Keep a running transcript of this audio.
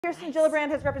Kirsten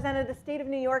Gillibrand has represented the state of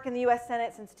New York in the U.S.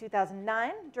 Senate since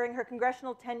 2009. During her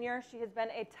congressional tenure, she has been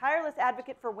a tireless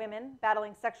advocate for women,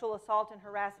 battling sexual assault and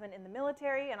harassment in the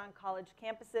military and on college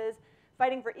campuses,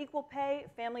 fighting for equal pay,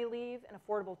 family leave, and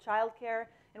affordable childcare,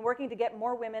 and working to get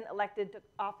more women elected to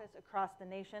office across the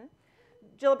nation.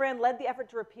 Gillibrand led the effort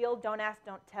to repeal Don't Ask,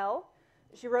 Don't Tell.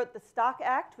 She wrote the Stock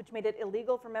Act, which made it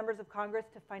illegal for members of Congress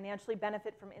to financially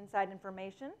benefit from inside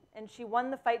information, and she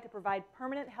won the fight to provide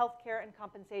permanent health care and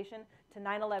compensation to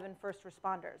 9/11 first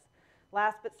responders.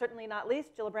 Last but certainly not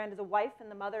least, Gillibrand is a wife and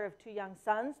the mother of 2 young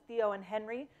sons, Theo and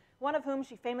Henry, one of whom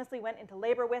she famously went into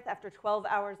labor with after 12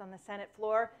 hours on the Senate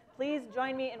floor. Please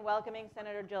join me in welcoming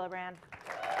Senator Gillibrand.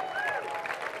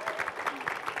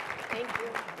 Thank you.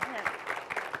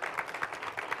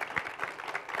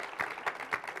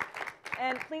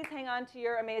 And please hang on to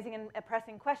your amazing and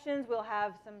pressing questions. We'll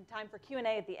have some time for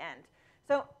Q&A at the end.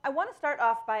 So I want to start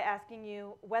off by asking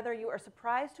you whether you are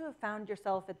surprised to have found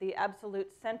yourself at the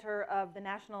absolute center of the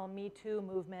national Me Too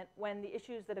movement when the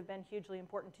issues that have been hugely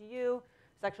important to you,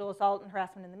 sexual assault and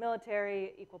harassment in the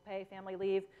military, equal pay, family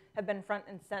leave, have been front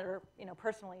and center,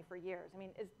 personally for years. I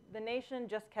mean, is the nation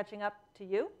just catching up to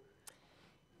you?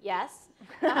 Yes.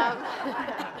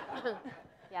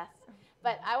 Yes.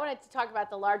 But I wanted to talk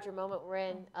about the larger moment we're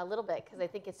in a little bit because I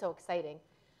think it's so exciting.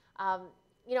 I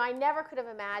never could have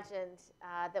imagined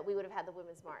that we would have had the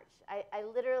Women's March. I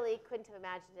literally couldn't have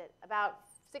imagined it. About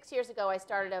 6 years ago, I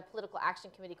started a political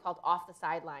action committee called Off the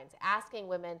Sidelines, asking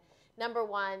women, number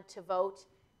 1, to vote,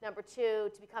 number 2,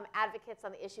 to become advocates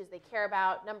on the issues they care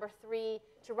about, number 3,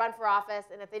 to run for office,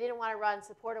 and if they didn't want to run,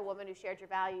 support a woman who shared your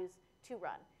values to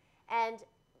run. And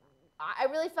I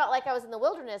really felt like I was in the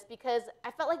wilderness because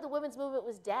I felt like the women's movement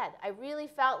was dead. I really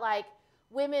felt like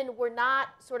women were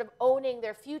not sort of owning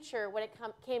their future when it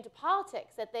came to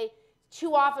politics, that they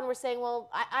too often were saying, well,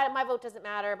 my vote doesn't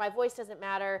matter, my voice doesn't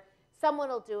matter, someone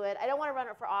will do it. I don't want to run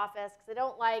for office because I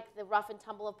don't like the rough and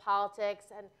tumble of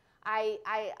politics, and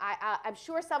I'm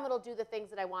sure someone will do the things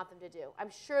that I want them to do.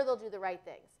 I'm sure they'll do the right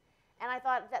things. And I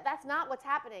thought, that's not what's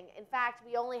happening. In fact,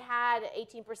 we only had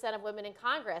 18% of women in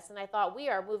Congress, and I thought we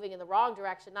are moving in the wrong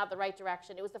direction, not the right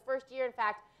direction. It was the first year, in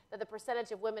fact, that the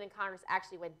percentage of women in Congress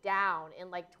actually went down in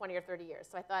like 20 or 30 years.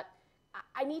 So I thought,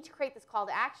 I need to create this call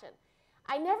to action.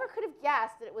 I never could have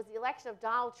guessed that it was the election of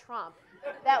Donald Trump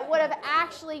that would have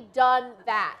actually done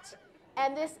that.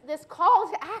 And this call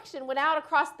to action went out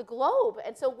across the globe,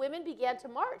 and so women began to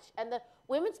march. And the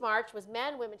Women's March was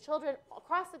men, women, children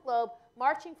across the globe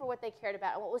marching for what they cared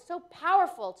about. And what was so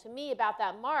powerful to me about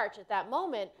that march at that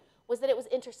moment was that it was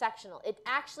intersectional. It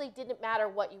actually didn't matter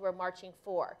what you were marching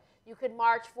for. You could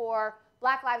march for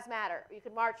Black Lives Matter, or you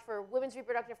could march for women's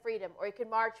reproductive freedom, or you could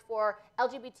march for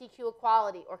LGBTQ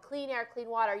equality, or clean air, clean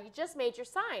water. You just made your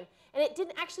sign. And it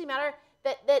didn't actually matter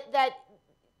that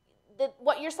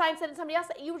what your sign said and somebody else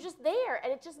said. You were just there,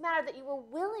 and it just mattered that you were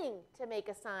willing to make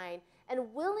a sign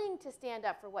and willing to stand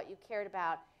up for what you cared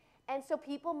about. And so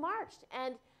people marched,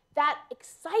 and that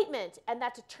excitement and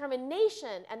that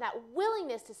determination and that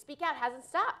willingness to speak out hasn't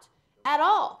stopped at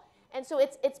all. And so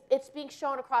it's being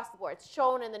shown across the board. It's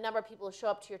shown in the number of people who show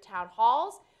up to your town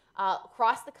halls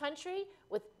across the country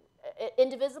with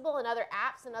Indivisible and other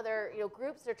apps and other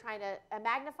groups that are trying to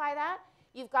magnify that.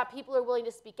 You've got people who are willing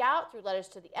to speak out through letters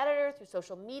to the editor, through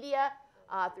social media,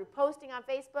 through posting on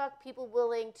Facebook, people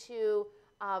willing to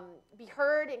be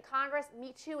heard in Congress.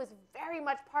 Me Too is very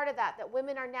much part of that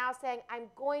women are now saying, I'm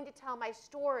going to tell my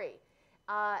story,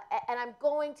 and I'm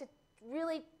going to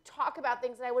really talk about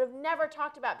things that I would have never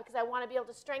talked about because I want to be able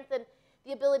to strengthen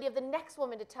the ability of the next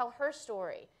woman to tell her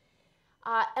story.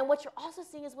 And what you're also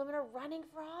seeing is women are running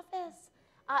for office.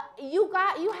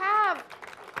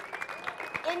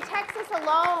 In Texas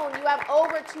alone, you have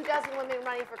over 24 women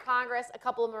running for Congress. A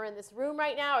couple of them are in this room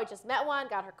right now. I just met one,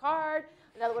 got her card,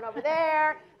 another one over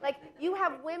there. Like, you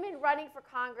have women running for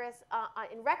Congress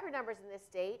in record numbers in this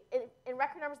state. In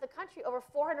record numbers in the country, over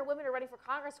 400 women are running for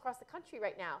Congress across the country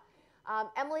right now.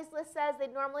 Emily's list says they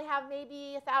normally have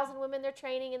maybe 1,000 women they're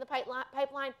training in the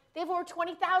pipeline. They have over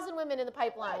 20,000 women in the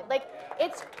pipeline. Like,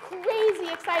 it's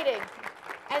crazy exciting.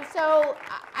 And so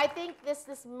I think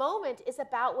this moment is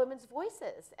about women's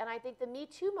voices. And I think the Me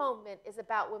Too moment is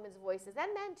about women's voices,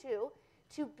 and men too,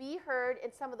 to be heard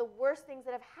in some of the worst things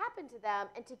that have happened to them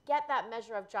and to get that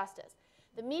measure of justice.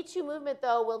 The Me Too movement,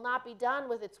 though, will not be done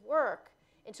with its work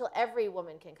until every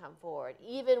woman can come forward,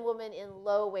 even women in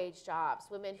low-wage jobs,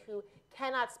 women who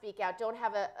cannot speak out, don't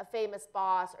have a famous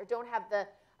boss, or don't have the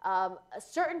a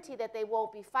certainty that they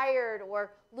won't be fired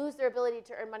or lose their ability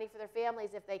to earn money for their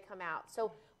families if they come out.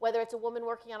 So whether it's a woman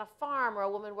working on a farm or a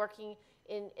woman working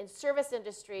in service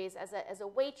industries as a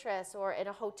waitress or in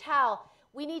a hotel,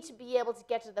 we need to be able to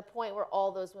get to the point where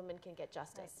all those women can get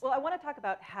justice. Right. Well, I want to talk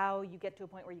about how you get to a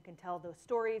point where you can tell those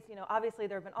stories. You know, obviously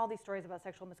there have been all these stories about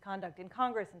sexual misconduct in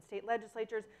Congress and state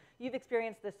legislatures. You've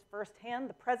experienced this firsthand.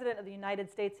 The President of the United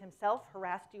States himself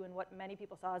harassed you in what many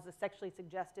people saw as a sexually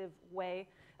suggestive way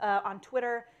on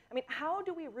Twitter. I mean, how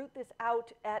do we root this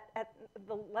out at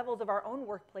the levels of our own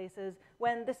workplaces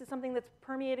when this is something that's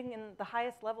permeating in the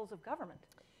highest levels of government?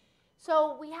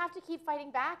 So we have to keep fighting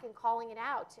back and calling it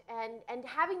out and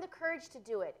having the courage to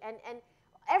do it. And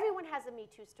everyone has a Me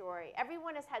Too story.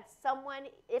 Everyone has had someone,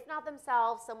 if not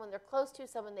themselves, someone they're close to,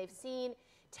 someone they've seen.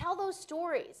 Tell those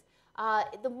stories.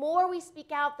 The more we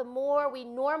speak out, the more we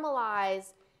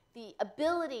normalize the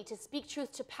ability to speak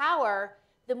truth to power,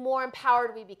 the more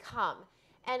empowered we become.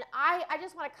 And I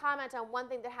just want to comment on one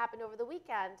thing that happened over the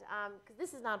weekend, because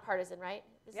this is nonpartisan, right?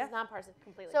 This is nonpartisan.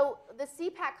 Completely. So the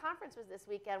CPAC conference was this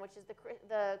weekend, which is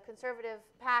the conservative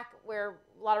PAC where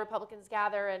a lot of Republicans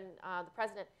gather and the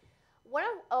president.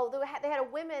 They had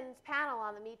a women's panel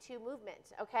on the Me Too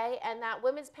movement, okay? And that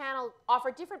women's panel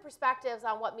offered different perspectives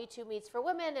on what Me Too means for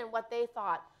women and what they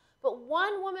thought. But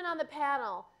one woman on the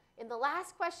panel, in the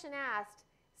last question asked,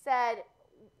 said,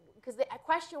 because the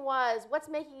question was, what's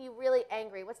making you really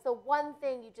angry? What's the one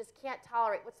thing you just can't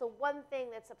tolerate? What's the one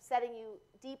thing that's upsetting you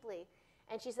deeply?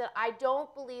 And she said, I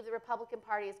don't believe the Republican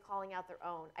Party is calling out their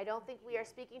own. I don't think we are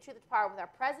speaking truth to power with our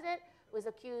president, who was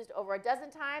accused over a dozen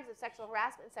times of sexual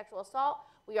harassment and sexual assault.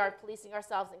 We aren't policing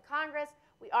ourselves in Congress.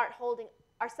 We aren't holding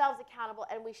ourselves accountable,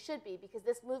 and we should be, because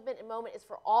this movement and moment is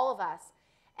for all of us.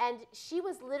 And she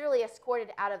was literally escorted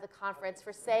out of the conference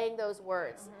for saying those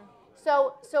words. Mm-hmm.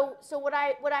 So what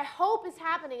I hope is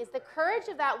happening is the courage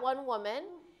of that one woman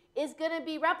is going to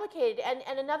be replicated.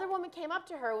 And another woman came up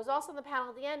to her, who was also on the panel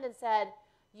at the end, and said,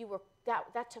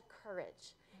 that took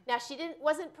courage. Now, she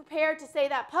wasn't prepared to say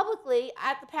that publicly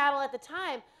at the panel at the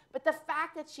time, but the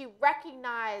fact that she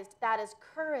recognized that as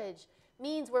courage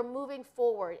means we're moving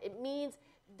forward. It means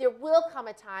there will come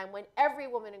a time when every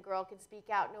woman and girl can speak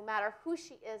out, no matter who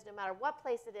she is, no matter what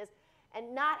place it is,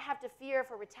 and not have to fear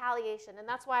for retaliation. And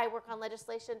that's why I work on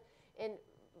legislation in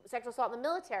sexual assault in the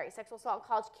military, sexual assault on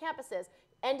college campuses,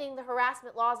 ending the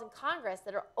harassment laws in Congress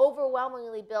that are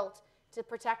overwhelmingly built to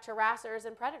protect harassers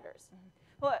and predators. Mm-hmm.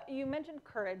 Well, you mentioned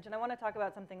courage, and I want to talk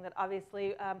about something that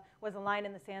obviously was a line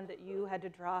in the sand that you had to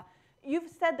draw.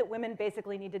 You've said that women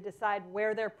basically need to decide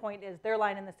where their point is, their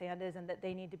line in the sand is, and that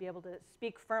they need to be able to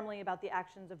speak firmly about the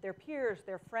actions of their peers,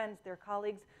 their friends, their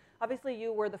colleagues. Obviously,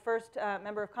 you were the first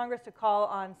member of Congress to call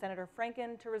on Senator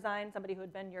Franken to resign, somebody who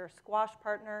had been your squash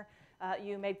partner.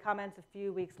 You made comments a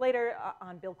few weeks later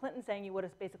on Bill Clinton saying you would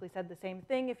have basically said the same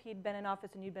thing if he'd been in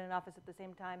office and you'd been in office at the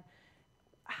same time.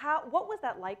 What was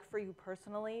that like for you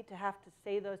personally to have to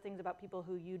say those things about people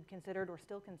who you'd considered or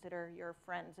still consider your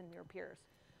friends and your peers?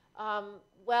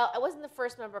 Well, I wasn't the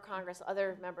first member of Congress.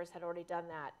 Other members had already done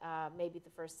that, maybe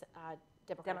the first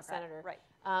Democrat senator. Right.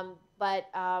 But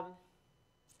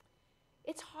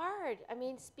it's hard. I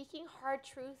mean, speaking hard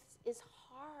truths is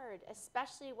hard,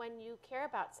 especially when you care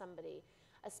about somebody,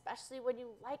 especially when you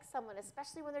like someone,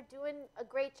 especially when they're doing a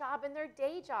great job in their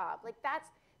day job. Like that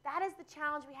is the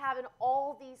challenge we have in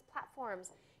all these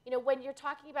platforms. You know, when you're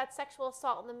talking about sexual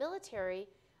assault in the military,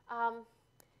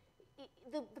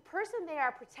 the person they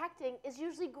are protecting is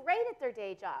usually great at their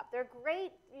day job. They're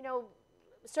great, you know,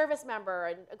 service member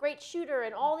and a great shooter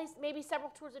and all these, maybe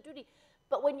several tours of duty.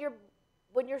 But when you're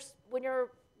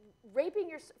raping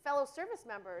your fellow service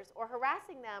members or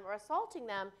harassing them or assaulting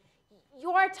them,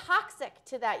 you are toxic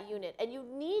to that unit, and you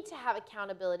need to have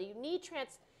accountability. You need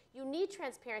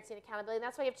transparency and accountability, and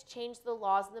that's why you have to change the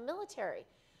laws in the military.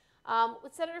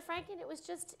 With Senator Franken, it was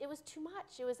too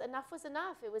much. Enough was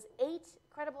enough. It was 8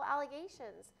 credible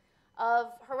allegations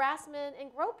of harassment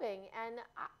and groping, and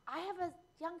I have a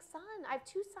young son. I have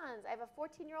 2 sons. I have a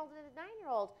 14-year-old and a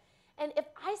 9-year-old. And if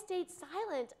I stayed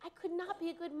silent, I could not be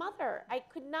a good mother. I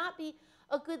could not be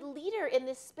a good leader in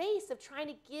this space of trying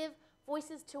to give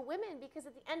voices to women, because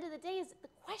at the end of the day, the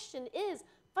question is,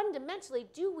 fundamentally,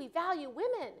 do we value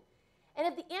women? And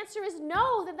if the answer is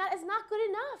no, then that is not good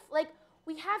enough. Like,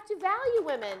 we have to value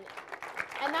women.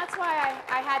 And that's why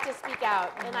I had to speak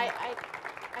out. And I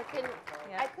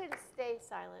couldn't stay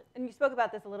silent. And you spoke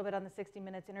about this a little bit on the 60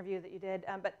 Minutes interview that you did,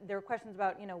 but there were questions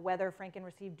about, you know, whether Franken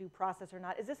received due process or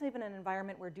not. Is this even an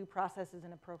environment where due process is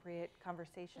an appropriate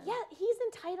conversation? Yeah, he's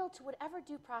entitled to whatever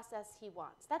due process he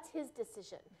wants. That's his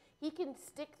decision. He can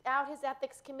stick out his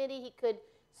ethics committee. He could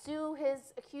sue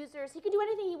his accusers. He can do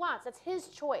anything he wants. That's his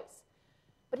choice.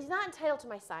 But he's not entitled to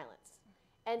my silence.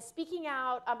 And speaking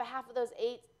out on behalf of those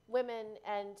 8 women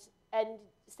and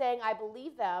saying I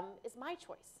believe them is my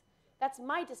choice. That's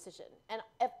my decision. And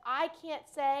if I can't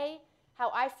say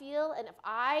how I feel, and if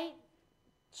I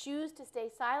choose to stay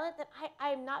silent, then I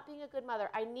am not being a good mother.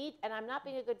 And I'm not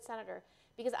being a good senator,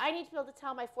 because I need to be able to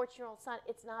tell my 14-year-old son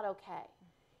it's not okay.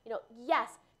 You know,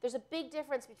 yes, there's a big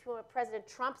difference between what President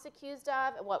Trump's accused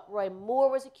of and what Roy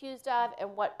Moore was accused of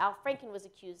and what Al Franken was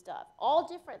accused of. All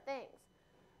different things.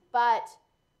 But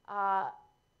I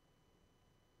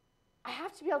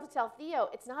have to be able to tell Theo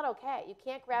it's not okay. You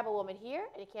can't grab a woman here,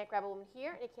 and you can't grab a woman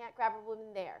here, and you can't grab a woman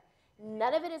there.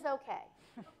 None of it is okay.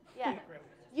 Yeah.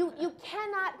 You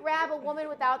cannot grab a woman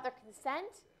without their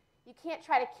consent. You can't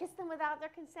try to kiss them without their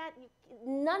consent.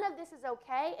 None of this is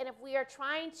okay. And if we are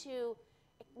trying to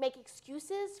make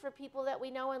excuses for people that we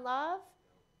know and love,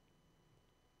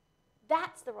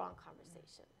 that's the wrong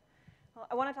conversation. Well,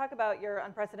 I want to talk about your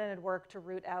unprecedented work to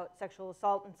root out sexual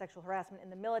assault and sexual harassment in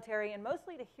the military, and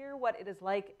mostly to hear what it is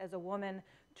like as a woman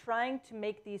trying to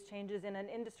make these changes in an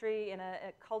industry, in a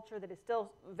culture that is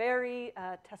still very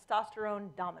testosterone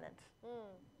dominant.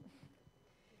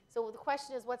 So the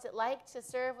question is, what's it like to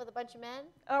serve with a bunch of men?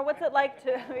 Or what's it like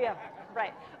to, yeah,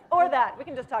 right. Or that. We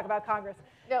can just talk about Congress.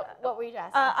 No, what were you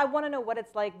asking? I want to know what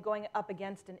it's like going up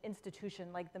against an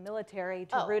institution like the military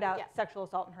to root out sexual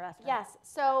assault and harassment. Yes.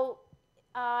 So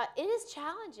it is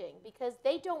challenging because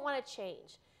they don't want to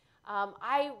change.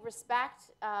 I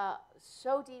respect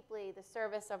so deeply the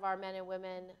service of our men and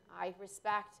women. I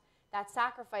respect that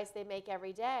sacrifice they make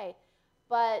every day.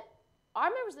 But our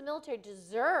members of the military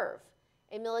deserve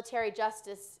a military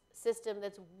justice system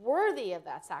that's worthy of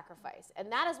that sacrifice.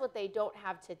 And that is what they don't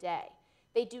have today.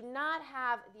 They do not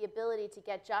have the ability to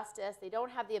get justice. They don't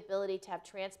have the ability to have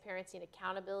transparency and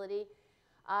accountability.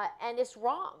 And it's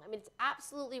wrong. I mean, it's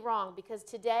absolutely wrong, because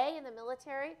today in the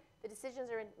military, the decisions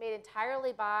are made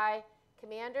entirely by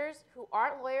commanders who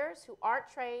aren't lawyers, who aren't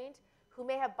trained, who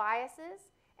may have biases,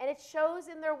 and it shows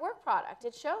in their work product.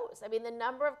 It shows. I mean, the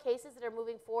number of cases that are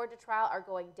moving forward to trial are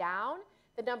going down.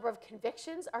 The number of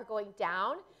convictions are going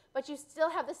down, but you still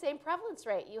have the same prevalence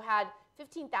rate. You had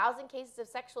 15,000 cases of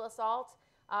sexual assault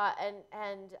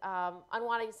and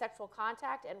unwanted sexual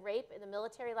contact and rape in the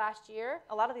military last year.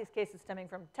 A lot of these cases stemming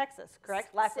from Texas,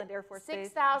 correct? Lackland Air Force Base.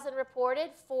 6,000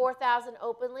 reported, 4,000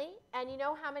 openly. And you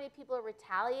know how many people are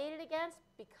retaliated against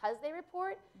because they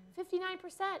report?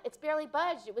 59%. It's barely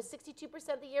budged. It was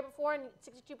 62% the year before and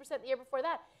 62% the year before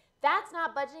that. That's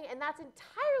not budging, and that's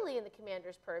entirely in the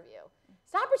commander's purview.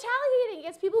 Stop retaliating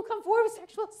against people who come forward with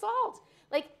sexual assault.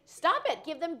 Like, stop it.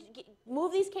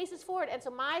 Move these cases forward. And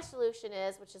so my solution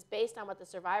is, which is based on what the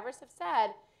survivors have said,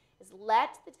 is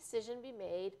let the decision be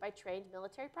made by trained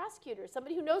military prosecutors,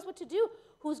 somebody who knows what to do,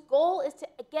 whose goal is to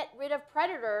get rid of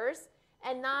predators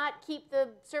and not keep the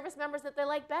service members that they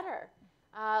like better,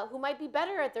 who might be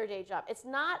better at their day job. It's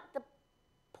not the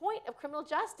point of criminal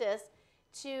justice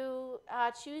to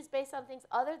choose based on things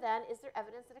other than, is there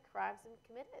evidence that a crime's been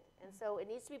committed? And so it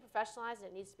needs to be professionalized, and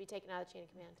it needs to be taken out of the chain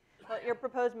of command. Well, your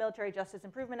proposed Military Justice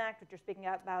Improvement Act, which you're speaking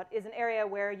about, is an area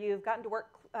where you've gotten to work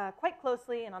quite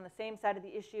closely and on the same side of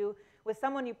the issue with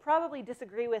someone you probably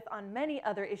disagree with on many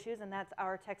other issues, and that's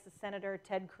our Texas Senator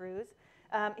Ted Cruz.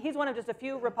 He's one of just a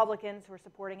few Republicans who are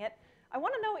supporting it. I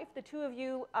want to know if the two of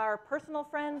you are personal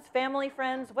friends, family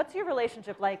friends. What's your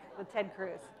relationship like with Ted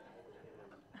Cruz?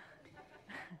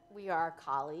 We are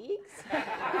colleagues.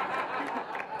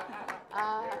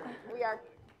 We are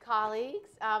colleagues.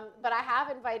 But I have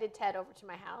invited Ted over to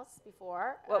my house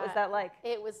before. What was that like?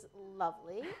 It was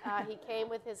lovely. He came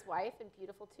with his wife and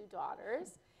beautiful 2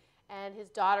 daughters. And his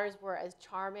daughters were as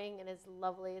charming and as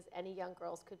lovely as any young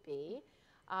girls could be.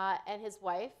 And his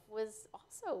wife was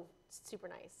also super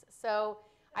nice. So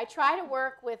I try to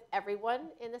work with everyone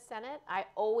in the Senate. I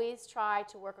always try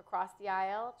to work across the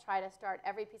aisle, try to start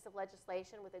every piece of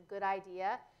legislation with a good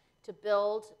idea to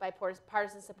build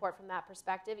bipartisan support from that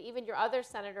perspective. Even your other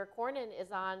Senator Cornyn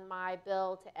is on my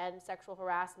bill to end sexual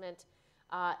harassment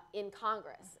in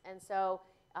Congress. And so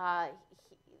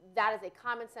that is a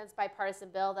common sense bipartisan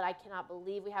bill that I cannot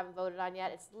believe we haven't voted on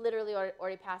yet. It's literally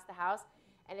already passed the House.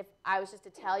 And if I was just to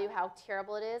tell you how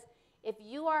terrible it is, if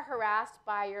you are harassed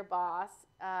by your boss,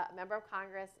 a member of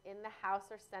Congress in the House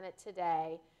or Senate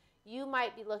today, you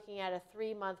might be looking at a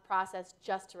 3-month process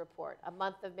just to report. A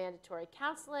month of mandatory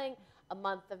counseling, a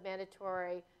month of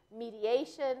mandatory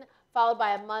mediation, followed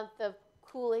by a month of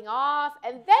cooling off,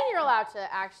 and then you're allowed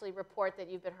to actually report that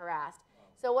you've been harassed.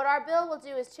 So what our bill will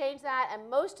do is change that, and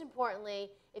most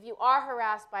importantly, if you are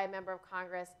harassed by a member of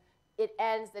Congress, it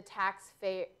ends the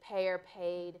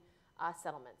taxpayer-paid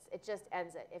settlements. It just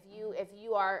ends it. If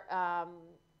you are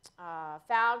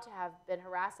found to have been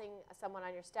harassing someone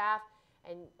on your staff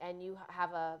and you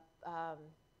have a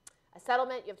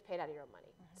settlement, you have to pay it out of your own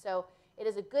money. So it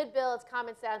is a good bill. It's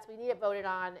common sense. We need it voted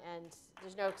on, and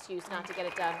there's no excuse not to get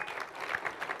it done.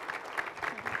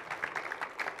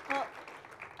 Well,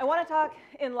 I want to talk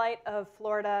in light of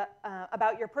Florida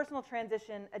about your personal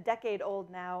transition, a decade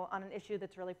old now, on an issue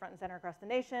that's really front and center across the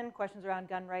nation, questions around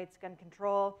gun rights, gun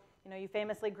control. You know, you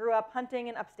famously grew up hunting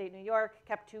in upstate New York,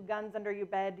 kept 2 guns under your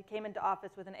bed, came into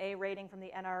office with an A rating from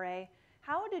the NRA.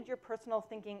 How did your personal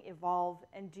thinking evolve,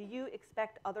 and do you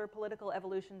expect other political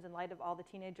evolutions in light of all the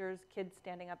teenagers, kids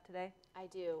standing up today? I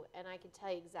do, and I can tell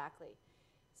you exactly.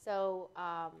 So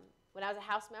when I was a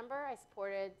House member, I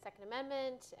supported Second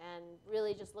Amendment and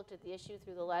really just looked at the issue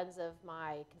through the lens of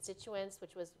my constituents,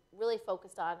 which was really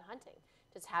focused on hunting,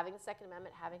 just having the Second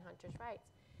Amendment, having hunters' rights.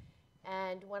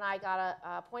 And when I got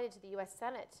appointed to the U.S.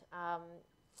 Senate,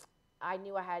 I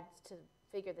knew I had to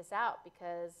figure this out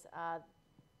because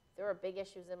there were big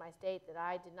issues in my state that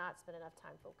I did not spend enough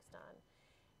time focused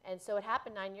on. And so it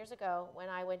happened 9 years ago when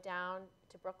I went down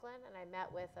to Brooklyn and I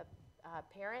met with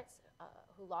parents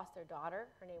who lost their daughter.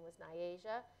 Her name was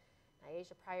Nyasha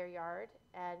Prior Yard,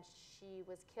 and she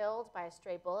was killed by a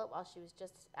stray bullet while she was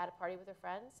just at a party with her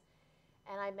friends.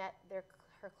 And I met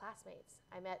her classmates.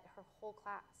 I met her whole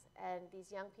class. And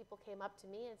these young people came up to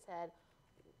me and said,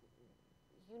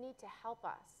 you need to help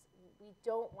us. We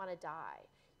don't want to die.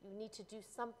 You need to do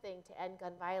something to end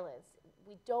gun violence.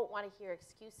 We don't want to hear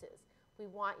excuses. We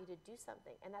want you to do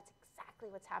something. And that's exactly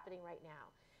what's happening right now.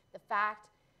 The fact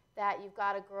that you've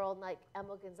got a girl like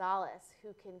Emma Gonzalez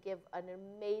who can give an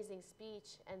amazing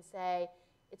speech and say,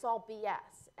 it's all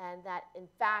BS, and that in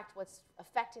fact what's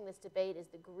affecting this debate is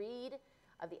the greed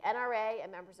of the NRA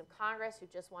and members of Congress who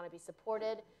just want to be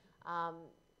supported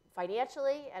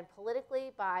financially and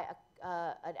politically by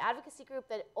an advocacy group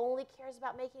that only cares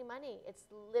about making money. It's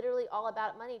literally all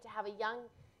about money. To have a young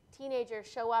teenager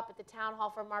show up at the town hall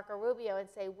for Marco Rubio and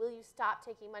say, will you stop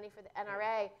taking money for the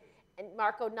NRA? And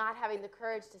Marco not having the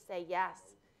courage to say yes.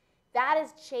 That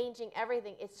is changing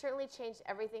everything. It certainly changed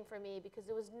everything for me because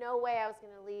there was no way I was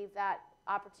going to leave that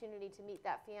opportunity to meet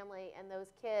that family and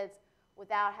those kids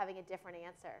without having a different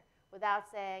answer, without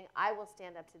saying, I will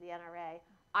stand up to the NRA.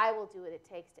 I will do what it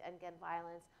takes to end gun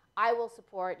violence. I will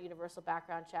support universal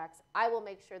background checks. I will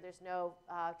make sure there's no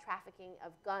trafficking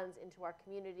of guns into our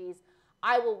communities.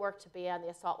 I will work to ban the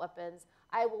assault weapons.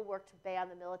 I will work to ban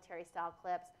the military-style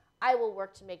clips. I will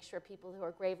work to make sure people who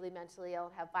are gravely mentally ill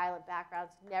and have violent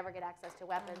backgrounds never get access to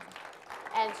weapons.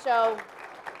 And so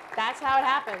that's how it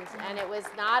happened. And it was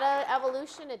not an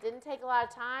evolution. It didn't take a lot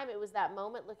of time. It was that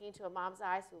moment looking into a mom's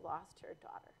eyes who lost her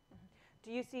daughter. Do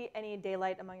you see any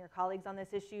daylight among your colleagues on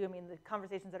this issue? I mean, the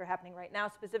conversations that are happening right now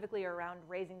specifically are around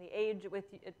raising the age at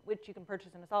which you can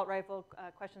purchase an assault rifle,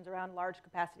 questions around large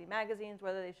capacity magazines,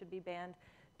 whether they should be banned.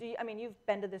 I mean, you've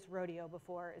been to this rodeo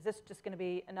before. Is this just going to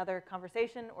be another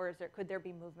conversation, or could there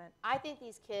be movement? I think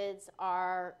these kids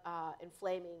are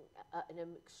inflaming an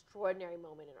extraordinary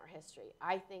moment in our history.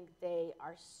 I think they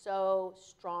are so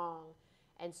strong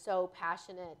and so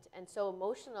passionate and so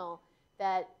emotional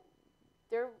that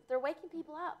they're waking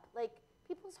people up. Like,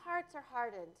 people's hearts are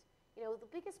hardened. You know, the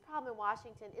biggest problem in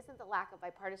Washington isn't the lack of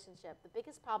bipartisanship. The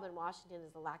biggest problem in Washington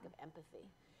is the lack of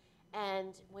empathy.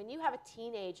 And when you have a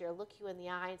teenager look you in the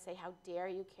eye and say, how dare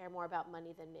you care more about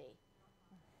money than me,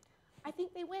 I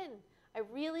think they win. I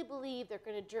really believe they're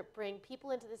going to bring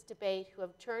people into this debate who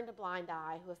have turned a blind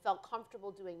eye, who have felt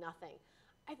comfortable doing nothing.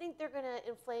 I think they're going to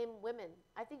inflame women.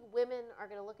 I think women are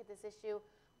going to look at this issue.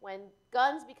 When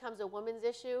guns becomes a woman's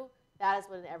issue, that is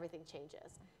when everything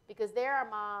changes. Because there are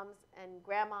moms and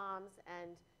grandmoms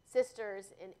and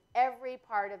sisters in every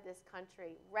part of this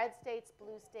country, red states,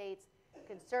 blue states,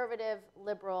 conservative,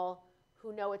 liberal,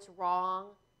 who know it's wrong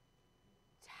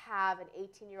to have an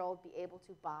 18-year-old be able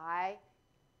to buy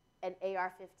an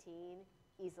AR-15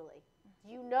 easily.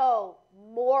 You know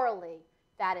morally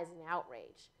that is an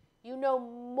outrage. You know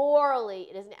morally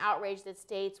it is an outrage that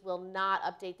states will not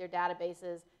update their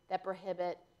databases that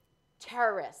prohibit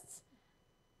terrorists,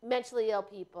 mentally ill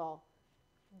people,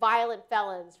 violent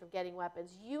felons from getting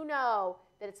weapons. You know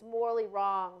that it's morally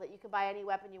wrong that you can buy any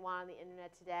weapon you want on the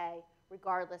internet today,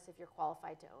 regardless if you're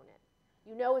qualified to own it.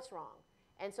 You know it's wrong.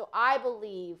 And so I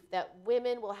believe that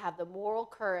women will have the moral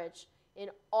courage in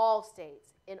all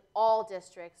states, in all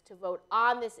districts, to vote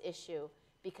on this issue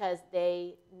because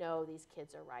they know these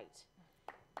kids are right.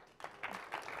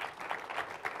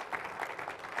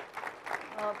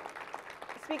 Well,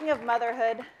 speaking of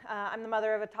motherhood, I'm the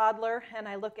mother of a toddler, and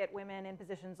I look at women in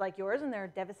positions like yours, and there are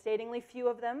devastatingly few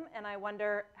of them, and I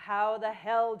wonder how the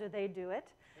hell do they do it?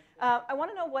 I want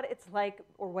to know what it's like,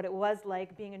 or what it was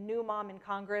like, being a new mom in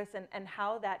Congress, and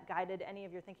how that guided any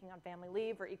of your thinking on family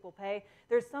leave or equal pay.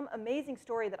 There's some amazing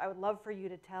story that I would love for you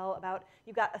to tell about.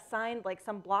 You got assigned like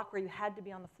some block where you had to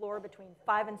be on the floor between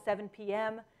 5 and 7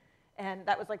 p.m., and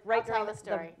that was like right during the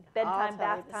bedtime,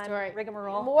 bath time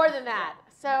rigmarole. More than that.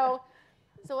 So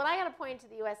when I got appointed to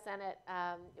the U.S. Senate,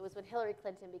 it was when Hillary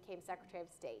Clinton became Secretary of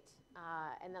State.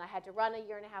 And then I had to run a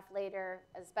year and a half later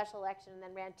as a special election, and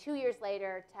then ran 2 years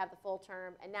later to have the full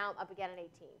term, and now I'm up again at 18.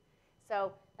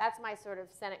 So that's my sort of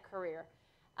Senate career.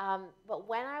 But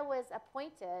when I was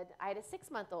appointed, I had a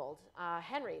 6-month-old.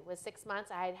 Henry was 6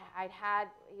 months.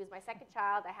 He was my second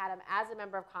child. I had him as a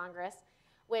member of Congress,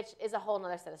 which is a whole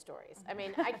other set of stories. I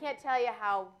mean, I can't tell you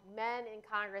how men in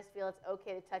Congress feel it's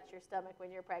okay to touch your stomach when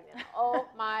you're pregnant. Oh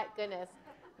my goodness.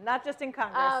 Not just in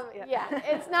Congress. Yeah,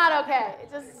 it's not okay.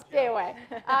 Just stay away.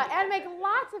 And make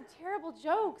lots of terrible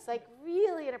jokes, like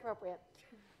really inappropriate.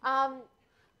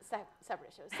 Separate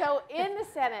issues. So in the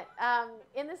Senate,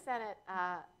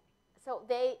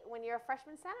 when you're a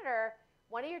freshman senator,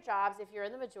 one of your jobs, if you're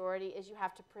in the majority, is you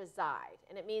have to preside.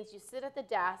 And it means you sit at the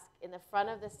desk in the front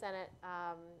of the Senate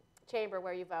chamber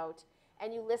where you vote,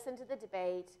 and you listen to the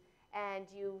debate, and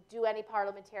you do any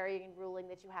parliamentarian ruling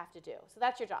that you have to do. So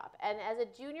that's your job. And as a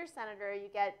junior senator,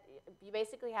 you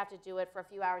basically have to do it for a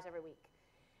few hours every week.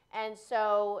 And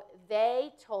so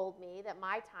they told me that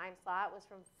my time slot was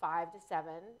from 5 to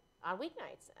 7 on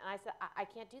weeknights. And I said, I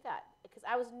can't do that, because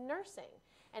I was nursing.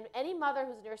 And any mother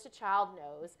who's nursed a child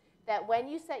knows that when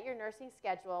you set your nursing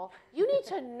schedule, you need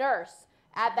to nurse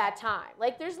at that time.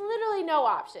 Like, there's literally no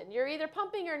option. You're either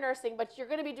pumping or nursing, but you're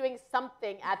going to be doing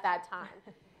something at that time.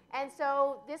 And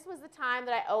so this was the time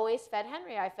that I always fed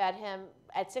Henry. I fed him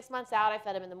at 6 months out. I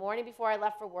fed him in the morning before I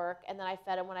left for work, and then I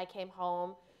fed him when I came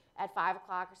home at 5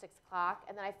 o'clock or 6 o'clock,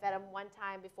 and then I fed him one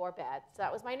time before bed. So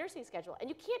that was my nursing schedule. And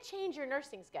you can't change your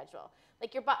nursing schedule.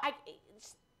 Like,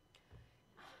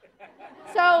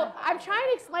 so I'm trying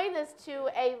to explain this to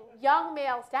a young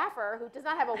male staffer who does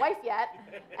not have a wife yet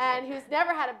and who's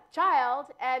never had a child,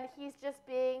 and he's just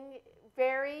being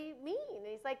very mean. And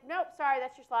he's like, nope, sorry,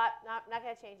 that's your slot. Not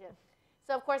going to change it.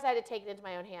 So, of course, I had to take it into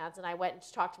my own hands, and I went and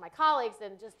talked to my colleagues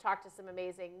and just talked to some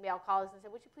amazing male colleagues and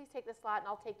said, would you please take this slot, and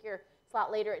I'll take your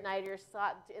slot later at night or your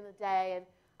slot in the day. And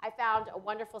I found a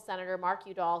wonderful senator, Mark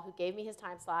Udall, who gave me his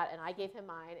time slot, and I gave him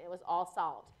mine, and it was all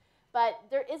solved. But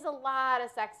there is a lot of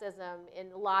sexism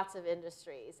in lots of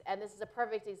industries, and this is a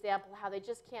perfect example of how they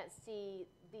just can't see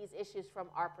these issues from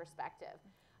our perspective.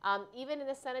 Even in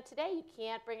the Senate today, you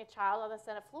can't bring a child on the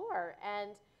Senate floor.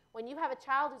 And when you have a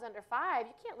child who's under 5,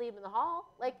 you can't leave them in the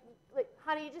hall. Like,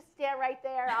 honey, you just stand right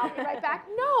there. I'll be right back.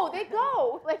 No, they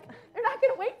go. Like, they're not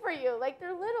going to wait for you. Like,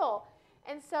 they're little.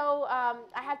 And so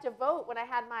I had to vote when I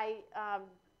had my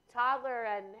toddler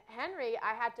and Henry.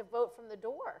 I had to vote from the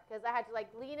door because I had to, like,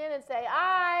 lean in and say,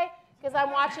 aye, because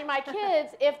I'm watching my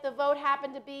kids if the vote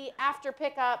happened to be after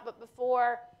pickup but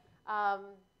before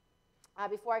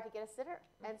I could get a sitter.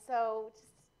 And so just,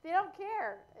 they don't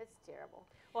care. It's terrible.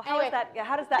 Well, how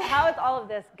has all of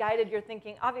this guided your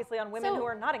thinking, obviously, on women who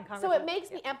are not in Congress? So it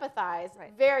makes me empathize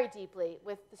very deeply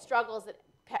with the struggles that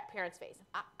parents face.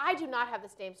 I do not have the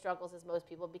same struggles as most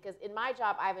people because in my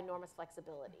job, I have enormous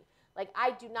flexibility. Like,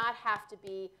 I do not have to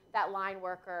be that line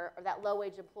worker or that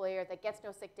low-wage employer that gets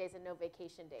no sick days and no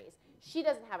vacation days. She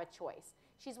doesn't have a choice.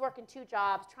 She's working 2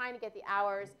 jobs, trying to get the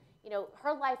hours. You know,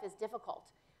 her life is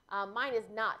difficult. Mine is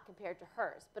not compared to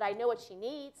hers, but I know what she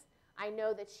needs. I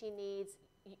know that she needs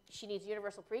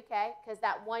universal pre-K because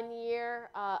that 1 year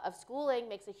of schooling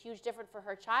makes a huge difference for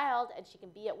her child, and she can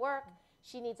be at work.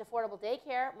 She needs affordable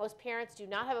daycare. Most parents do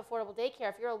not have affordable daycare.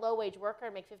 If you're a low-wage worker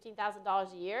and make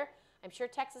 $15,000 a year, I'm sure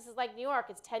Texas is like New York.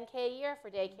 It's $10K a year for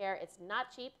daycare. It's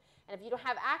not cheap, and if you don't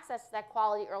have access to that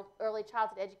quality early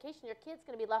childhood education, your kid's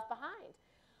going to be left behind.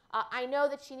 I know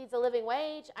that she needs a living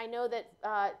wage. I know that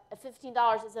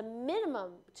 $15 is a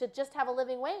minimum to just have a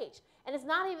living wage. And it's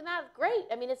not even that great.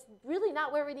 I mean, it's really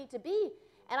not where we need to be.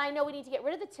 And I know we need to get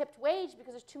rid of the tipped wage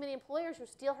because there's too many employers who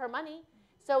steal her money.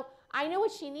 So I know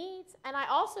what she needs. And I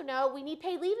also know we need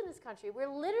paid leave in this country. We're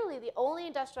literally the only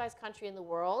industrialized country in the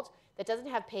world that doesn't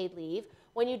have paid leave.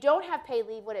 When you don't have paid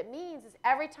leave, what it means is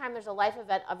every time there's a life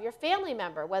event of your family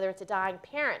member, whether it's a dying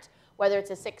parent, whether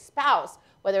it's a sick spouse,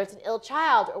 whether it's an ill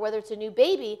child, or whether it's a new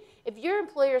baby, if your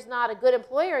employer is not a good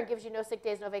employer and gives you no sick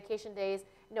days, no vacation days,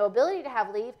 no ability to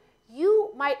have leave,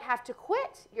 you might have to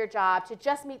quit your job to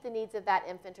just meet the needs of that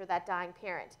infant or that dying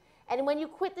parent. And when you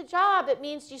quit the job, it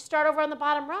means you start over on the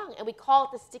bottom rung, and we call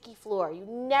it the sticky floor. You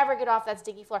never get off that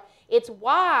sticky floor. It's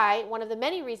why, one of the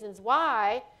many reasons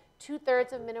why,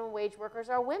 2/3 of minimum wage workers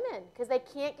are women, because they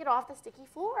can't get off the sticky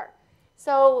floor.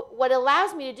 So what it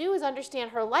allows me to do is understand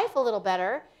her life a little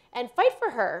better and fight for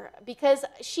her, because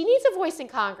she needs a voice in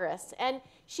Congress, and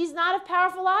she's not a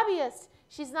powerful lobbyist.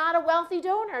 She's not a wealthy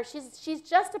donor. She's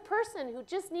just a person who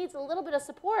just needs a little bit of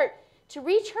support to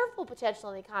reach her full potential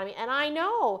in the economy. And I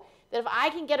know that if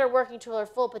I can get her working to her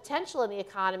full potential in the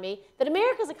economy, that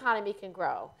America's economy can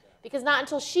grow. Because not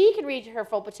until she can reach her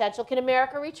full potential can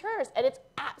America reach hers. And it's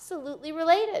absolutely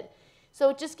related. So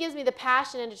it just gives me the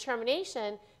passion and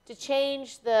determination to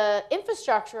change the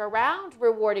infrastructure around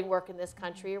rewarding work in this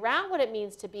country, around what it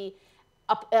means to be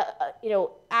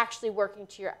actually working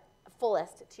to your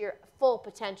fullest, to your full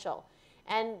potential.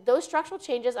 And those structural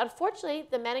changes, unfortunately,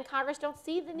 the men in Congress don't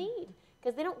see the need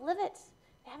because they don't live it.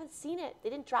 They haven't seen it.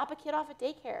 They didn't drop a kid off at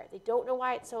daycare. They don't know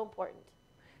why it's so important.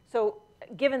 So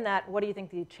given that, what do you think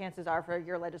the chances are for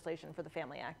your legislation for the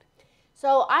Family Act?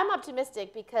 So I'm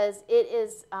optimistic because it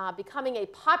is becoming a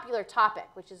popular topic,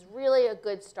 which is really a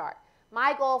good start.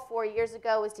 My goal 4 years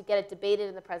ago was to get it debated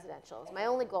in the presidential. It was my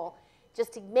only goal,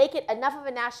 just to make it enough of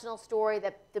a national story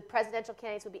that the presidential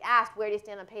candidates would be asked, where do you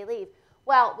stand on paid leave?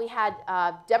 Well, we had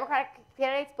Democratic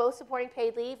candidates both supporting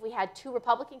paid leave. We had 2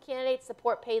 Republican candidates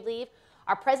support paid leave.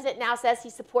 Our president now says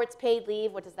he supports paid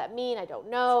leave. What does that mean? I don't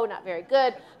know. Not very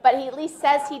good. But he at least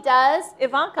says he does.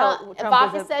 Ivanka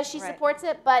says she supports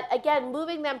it. But again,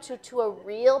 moving them to a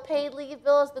real paid leave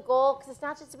bill is the goal, because it's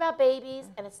not just about babies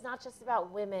and it's not just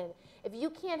about women. If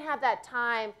you can't have that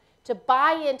time to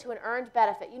buy into an earned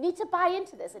benefit, you need to buy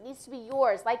into this. It needs to be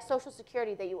yours, like Social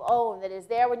Security that you own, that is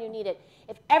there when you need it.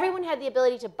 If everyone had the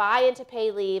ability to buy into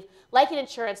paid leave, like an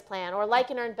insurance plan or like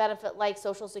an earned benefit like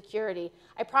Social Security,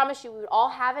 I promise you we would all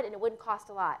have it and it wouldn't cost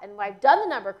a lot. And I've done the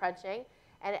number crunching,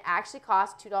 and it actually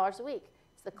costs $2 a week.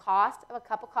 It's the cost of a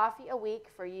cup of coffee a week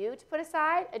for you to put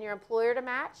aside and your employer to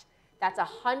match. That's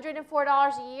 $104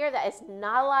 a year. That is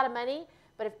not a lot of money.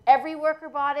 But if every worker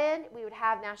bought in, we would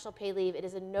have national paid leave. It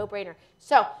is a no-brainer.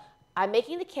 So I'm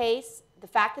making the case. The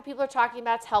fact that people are talking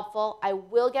about it's helpful. I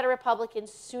will get a Republican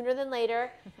sooner than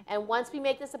later. And once we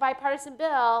make this a bipartisan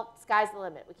bill, sky's the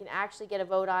limit. We can actually get a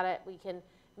vote on it. We can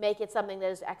make it something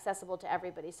that is accessible to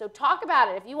everybody. So talk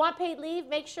about it. If you want paid leave,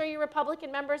 make sure your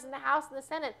Republican members in the House and the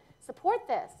Senate support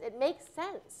this. It makes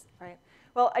sense. Right.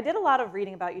 Well, I did a lot of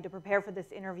reading about you to prepare for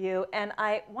this interview, and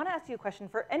I want to ask you a question.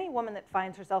 For any woman that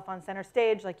finds herself on center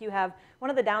stage like you have, one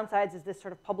of the downsides is this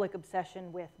sort of public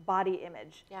obsession with body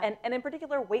image, and in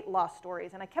particular weight loss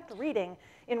stories. And I kept reading.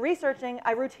 In researching,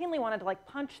 I routinely wanted to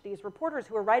punch these reporters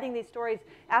who were writing these stories,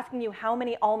 asking you how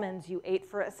many almonds you ate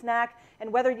for a snack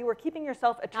and whether you were keeping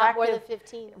yourself attractive. Not more than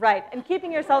 15. Right, and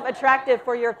keeping yourself attractive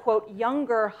for your, quote,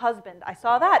 younger husband. I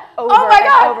saw that over oh my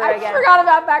God, over again. I forgot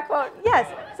about that quote. Yes,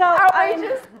 so outrageous.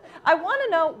 I want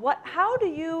to know how do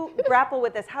you grapple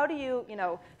with this? How do you,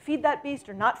 feed that beast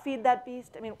or not feed that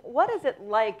beast? I mean, what is it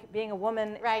like being a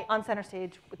woman on center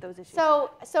stage with those issues?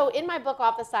 So in my book,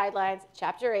 Off the Sidelines,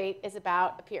 Chapter 8 is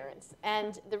about appearance.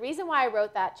 And the reason why I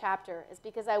wrote that chapter is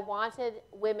because I wanted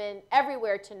women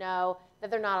everywhere to know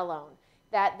that they're not alone,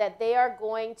 that they are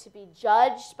going to be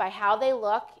judged by how they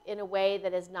look in a way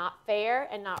that is not fair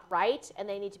and not right, and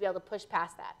they need to be able to push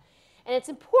past that. And it's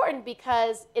important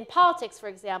because in politics, for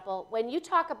example, when you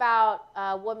talk about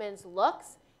a woman's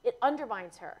looks, it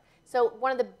undermines her. So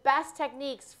one of the best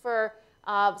techniques for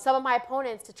some of my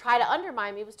opponents to try to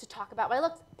undermine me was to talk about my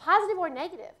looks, positive or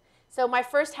negative. So my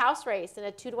first House race in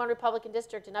a 2-to-1 Republican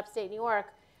district in upstate New York,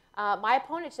 my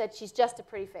opponent said she's just a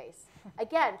pretty face.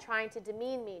 Again, trying to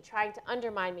demean me, trying to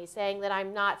undermine me, saying that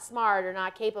I'm not smart or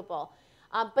not capable.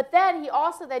 But then he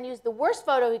also then used the worst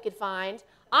photo he could find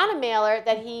on a mailer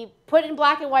that he put in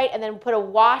black and white and then put a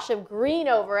wash of green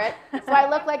over it. So I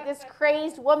looked like this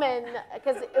crazed woman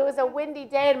because it was a windy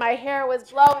day and my hair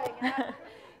was blowing.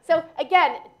 So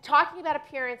again, talking about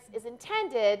appearance is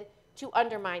intended to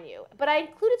undermine you. But I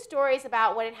included stories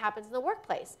about when it happens in the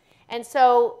workplace. And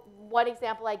so one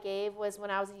example I gave was when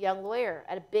I was a young lawyer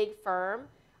at a big firm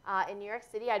in New York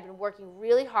City. I'd been working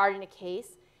really hard in a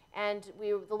case. And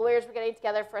the lawyers were getting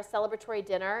together for a celebratory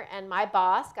dinner, and my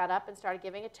boss got up and started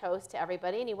giving a toast to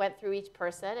everybody, and he went through each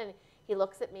person, and he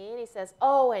looks at me, and he says,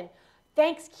 oh, and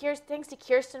thanks to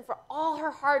Kirsten for all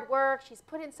her hard work. She's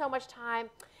put in so much time.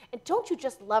 And don't you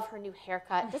just love her new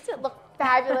haircut? Doesn't it look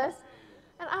fabulous?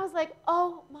 And I was like,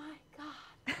 oh, my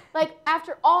God. Like,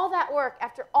 after all that work,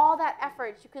 after all that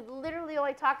effort, you could literally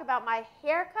only talk about my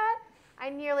haircut? I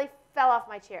nearly fell off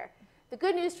my chair. The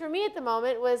good news for me at the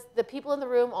moment was the people in the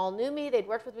room all knew me. They'd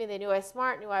worked with me. They knew I was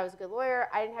smart, knew I was a good lawyer.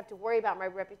 I didn't have to worry about my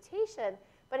reputation.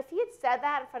 But if he had said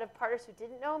that in front of partners who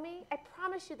didn't know me, I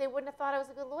promise you they wouldn't have thought I was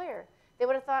a good lawyer. They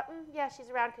would have thought, yeah, she's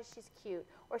around because she's cute,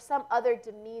 or some other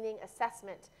demeaning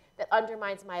assessment that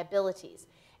undermines my abilities.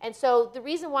 And so the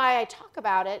reason why I talk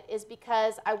about it is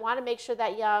because I want to make sure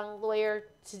that young lawyer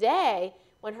today,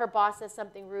 when her boss says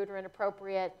something rude or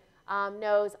inappropriate,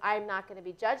 knows I'm not going to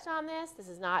be judged on this. This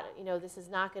is not, this is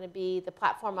not going to be the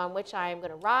platform on which I am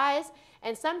going to rise.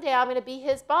 And someday I'm going to be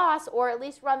his boss, or at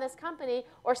least run this company,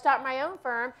 or start my own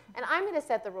firm, and I'm going to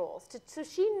set the rules. So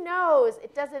she knows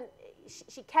it doesn't.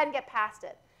 She can get past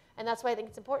it, and that's why I think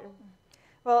it's important.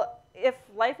 Well, if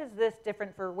life is this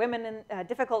difficult for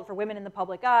women in the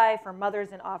public eye, for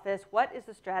mothers in office, what is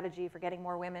the strategy for getting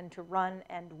more women to run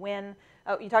and win?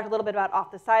 You talked a little bit about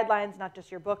Off the Sidelines, not just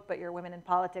your book, but your Women in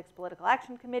Politics Political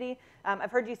Action Committee.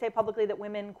 I've heard you say publicly that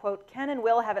women, quote, can and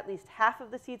will have at least half of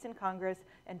the seats in Congress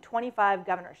and 25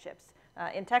 governorships.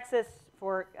 In Texas,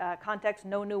 for context,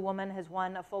 no new woman has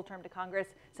won a full term to Congress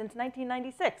since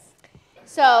 1996.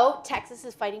 So Texas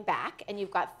is fighting back, and you've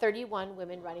got 31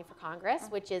 women running for Congress,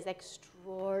 which is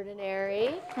extraordinary.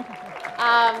 And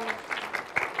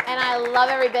I love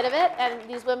every bit of it, and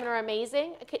these women are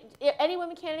amazing. Any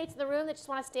women candidates in the room that just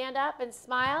want to stand up and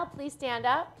smile, please stand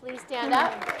up. Please stand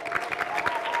up.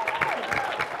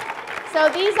 So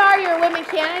these are your women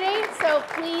candidates, so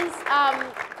please,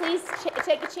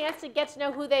 take a chance to get to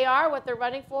know who they are, what they're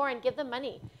running for, and give them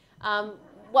money.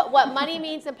 What money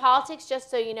means in politics, just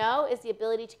so you know, is the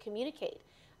ability to communicate.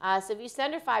 So if you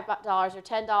send her $5 or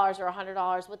 $10 or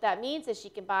 $100, what that means is she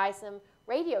can buy some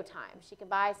radio time. She can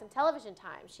buy some television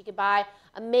time. She can buy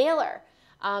a mailer.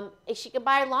 She can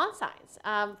buy lawn signs.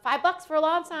 $5 for a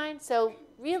lawn sign. So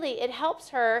really, it helps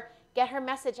her get her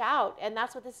message out, and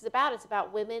that's what this is about. It's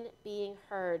about women being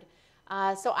heard.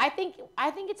 So I think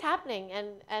it's happening,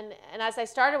 and as I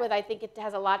started with, I think it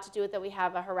has a lot to do with that we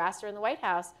have a harasser in the White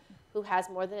House who has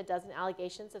more than a dozen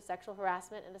allegations of sexual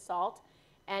harassment and assault,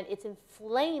 and it's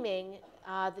inflaming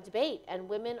the debate, and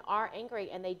women are angry,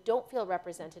 and they don't feel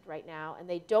represented right now, and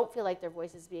they don't feel like their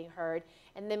voice is being heard,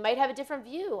 and they might have a different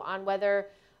view on whether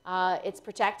it's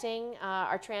protecting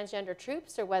our transgender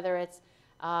troops, or whether it's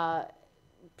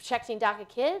protecting DACA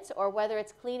kids, or whether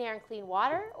it's clean air and clean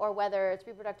water, or whether it's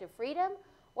reproductive freedom,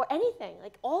 or anything.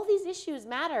 Like, all these issues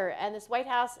matter, and this White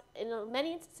House, in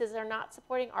many instances, are not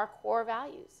supporting our core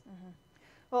values. Mm-hmm.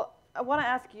 Well, I want to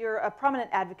ask, you're a prominent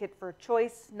advocate for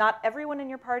choice. Not everyone in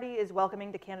your party is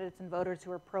welcoming to candidates and voters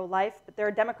who are pro-life, but there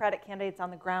are Democratic candidates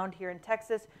on the ground here in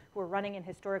Texas who are running in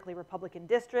historically Republican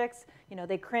districts.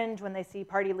 They cringe when they see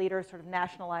party leaders sort of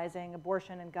nationalizing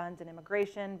abortion and guns and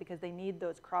immigration because they need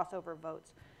those crossover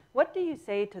votes. What do you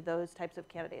say to those types of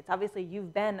candidates? Obviously,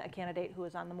 you've been a candidate who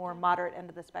is on the more moderate end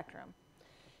of the spectrum.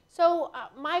 So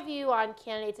my view on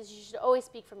candidates is you should always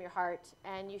speak from your heart,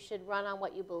 and you should run on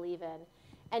what you believe in,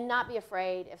 and not be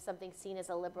afraid if something's seen as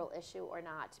a liberal issue or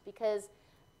not, because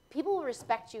people will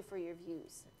respect you for your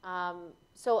views.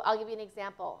 So I'll give you an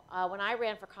example. When I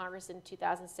ran for Congress in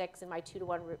 2006 in my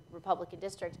 2-to-1 Republican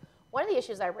district, one of the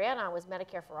issues I ran on was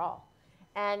Medicare for all.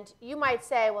 And you might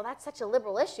say, well, that's such a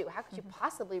liberal issue. How could you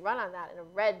possibly run on that in a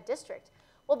red district?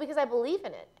 Well, because I believe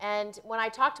in it. And when I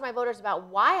talked to my voters about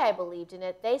why I believed in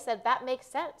it, they said that makes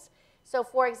sense. So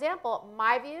for example,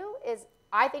 my view is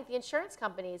I think the insurance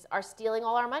companies are stealing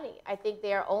all our money. I think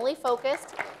they are only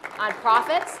focused on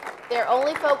profits. They're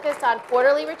only focused on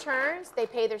quarterly returns. They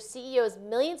pay their CEOs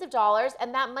millions of dollars,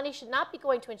 and that money should not be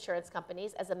going to insurance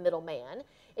companies as a middleman.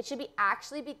 It should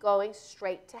actually be going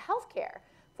straight to healthcare,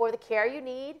 for the care you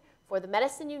need, for the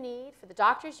medicine you need, for the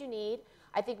doctors you need.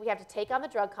 I think we have to take on the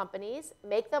drug companies,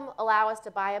 make them allow us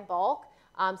to buy in bulk,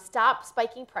 stop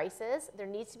spiking prices. There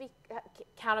needs to be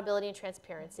accountability and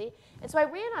transparency. And so I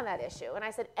ran on that issue, and I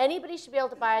said anybody should be able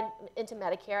to buy into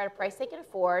Medicare at a price they can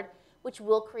afford, which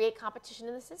will create competition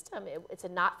in the system. It's a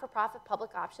not-for-profit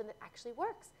public option that actually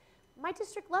works. My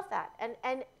district loved that,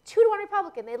 and 2-to-1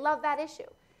 Republican, they love that issue.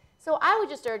 So I would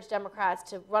just urge Democrats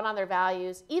to run on their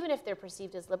values, even if they're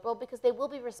perceived as liberal, because they will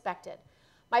be respected.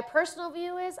 My personal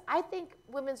view is I think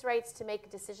women's rights to make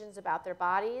decisions about their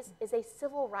bodies is a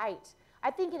civil right.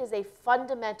 I think it is a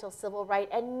fundamental civil right,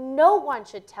 and no one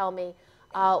should tell me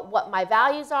what my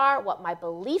values are, what my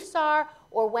beliefs are,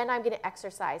 or when I'm going to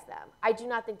exercise them. I do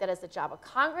not think that is the job of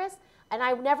Congress, and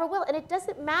I never will. And it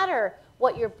doesn't matter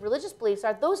what your religious beliefs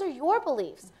are. Those are your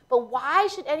beliefs. But why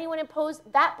should anyone impose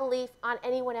that belief on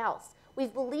anyone else?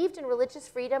 We've believed in religious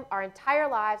freedom our entire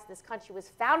lives. This country was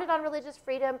founded on religious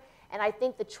freedom, and I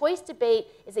think the choice debate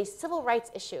is a civil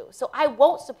rights issue. So I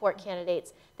won't support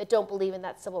candidates that don't believe in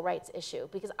that civil rights issue,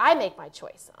 because I make my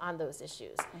choice on those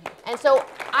issues. And so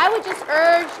I would just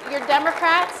urge your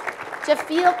Democrats to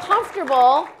feel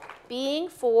comfortable being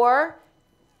for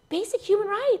basic human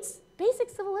rights, basic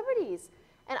civil liberties.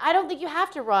 And I don't think you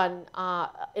have to run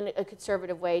in a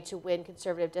conservative way to win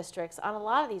conservative districts on a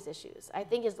lot of these issues. I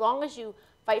think as long as you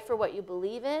fight for what you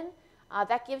believe in,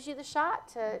 that gives you the shot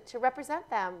to represent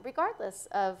them, regardless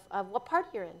of what party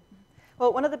you're in.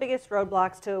 Well, one of the biggest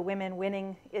roadblocks to women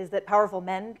winning is that powerful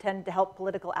men tend to help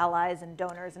political allies and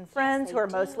donors and friends who are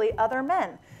mostly other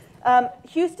men.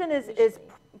 Houston is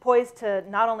poised to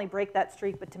not only break that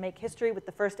streak, but to make history with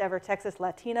the first ever Texas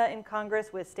Latina in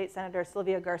Congress with State Senator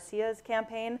Sylvia Garcia's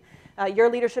campaign. Your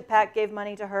leadership PAC gave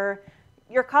money to her.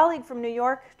 Your colleague from New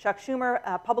York, Chuck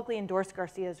Schumer, publicly endorsed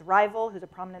Garcia's rival, who's a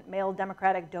prominent male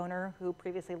Democratic donor who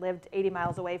previously lived 80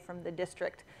 miles away from the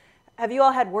district. Have you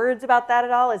all had words about that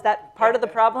at all? Is that part of the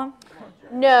problem?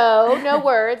 No, no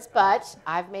words, but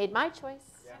I've made my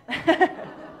choice.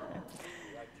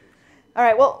 All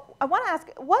right, well, I want to ask,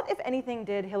 what, if anything,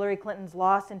 did Hillary Clinton's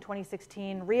loss in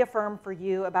 2016 reaffirm for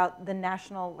you about the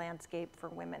national landscape for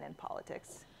women in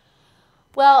politics?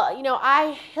 Well, you know,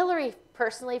 Hillary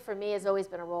personally, for me, has always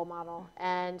been a role model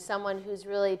and someone who's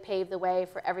really paved the way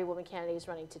for every woman candidate who's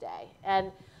running today.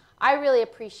 And I really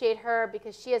appreciate her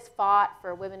because she has fought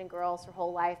for women and girls her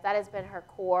whole life. That has been her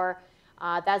core.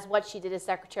 That's what she did as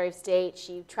Secretary of State.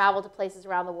 She traveled to places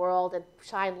around the world and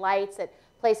shined lights at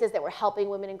places that were helping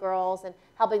women and girls and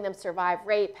helping them survive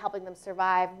rape, helping them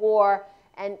survive war,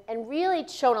 and really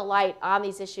shone a light on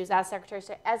these issues as Secretary of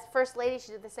State. As First Lady,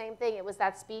 she did the same thing. It was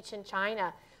that speech in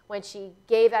China when she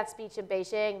gave that speech in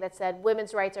Beijing that said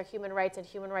women's rights are human rights and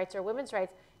human rights are women's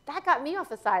rights. That got me off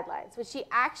the sidelines. When she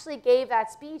actually gave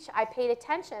that speech, I paid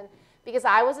attention because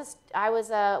I was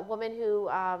a woman who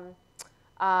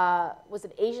was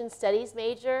an Asian studies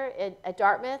major at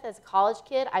Dartmouth as a college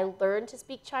kid. I learned to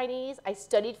speak Chinese. I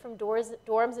studied from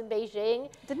dorms in Beijing.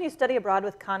 Didn't you study abroad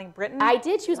with Connie Britton? I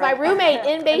did. She was my roommate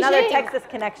in Beijing. Another Texas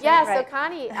connection. Yeah, right. So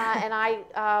Connie and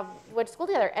I went to school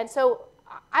together. And so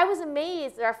I was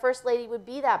amazed that our First Lady would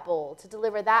be that bold to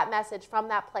deliver that message from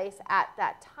that place at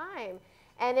that time.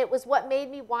 And it was what made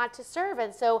me want to serve.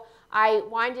 And so I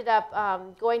winded up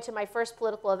going to my first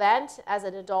political event as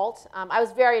an adult. I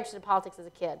was very interested in politics as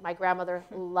a kid. My grandmother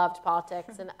loved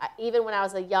politics. And even when I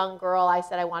was a young girl, I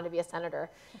said I wanted to be a senator.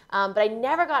 But I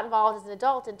never got involved as an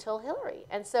adult until Hillary.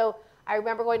 And so I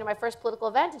remember going to my first political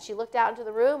event, and she looked out into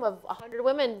the room of 100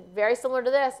 women, very similar to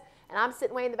this. And I'm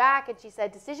sitting way in the back, and she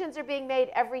said, decisions are being made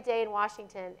every day in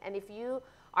Washington. And if you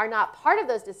are not part of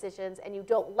those decisions and you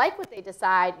don't like what they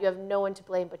decide, you have no one to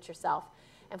blame but yourself.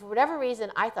 And for whatever reason,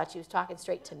 I thought she was talking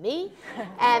straight to me,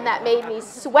 and that made me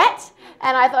sweat.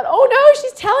 And I thought, oh no,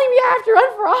 she's telling me I have to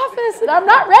run for office, and I'm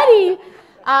not ready.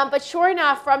 But sure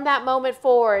enough, from that moment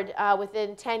forward,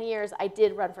 within 10 years, I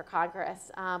did run for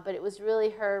Congress. But it was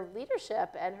really her leadership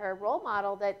and her role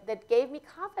model that gave me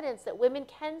confidence that women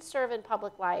can serve in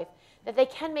public life, that they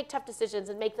can make tough decisions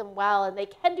and make them well, and they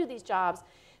can do these jobs.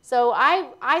 So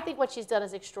I think what she's done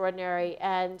is extraordinary,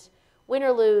 and win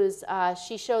or lose,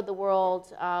 she showed the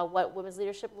world what women's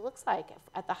leadership looks like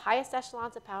at the highest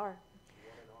echelons of power.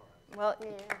 Well,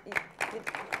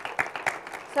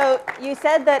 so you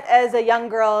said that as a young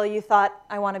girl you thought,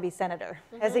 I want to be senator.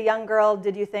 Mm-hmm. As a young girl,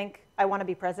 did you think, I want to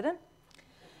be president?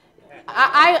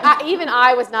 Even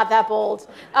I was not that bold.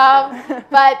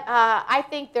 But I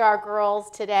think there are girls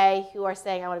today who are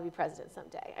saying, I want to be president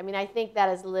someday. I mean, I think that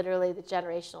is literally the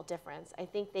generational difference. I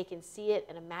think they can see it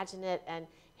and imagine it. And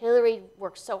Hillary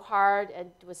worked so hard and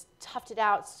was toughed it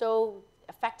out so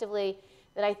effectively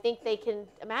that I think they can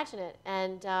imagine it.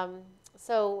 And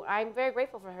so I'm very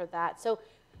grateful for her that. So,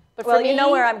 but well, for me, you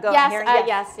know where I'm going yes, here.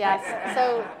 Yes.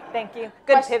 So thank you.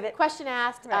 Good pivot. Question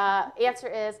asked. Right. Answer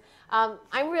is,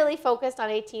 I'm really focused on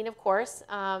 18, of course,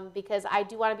 because I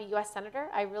do want to be U.S. Senator.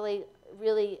 I really,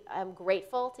 really am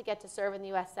grateful to get to serve in the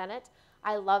U.S. Senate.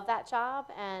 I love that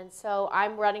job, and so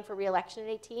I'm running for re-election at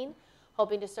 18,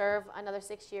 hoping to serve another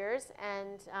 6 years.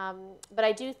 And but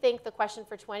I do think the question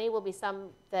for 20 will be some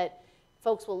that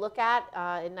folks will look at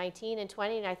in 19 and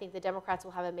 20, and I think the Democrats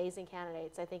will have amazing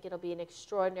candidates. I think it'll be an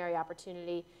extraordinary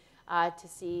opportunity to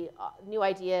see new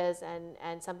ideas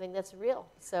and something that's real.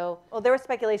 So, well, there was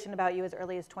speculation about you as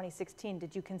early as 2016.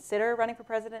 Did you consider running for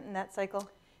president in that cycle?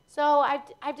 So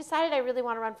I've decided I really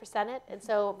want to run for Senate, and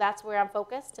so that's where I'm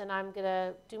focused, and I'm going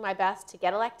to do my best to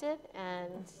get elected. And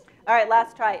all right,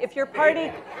 last try. If your party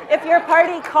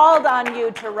called on you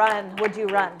to run, would you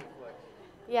run?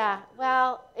 Yeah,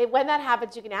 well, when that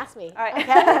happens, you can ask me. All right, okay?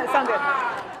 Sounds good.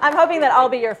 I'm hoping that I'll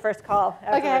be your first call.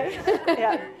 Okay.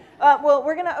 Yeah. Well,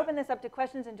 we're going to open this up to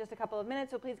questions in just a couple of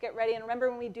minutes, so please get ready. And remember,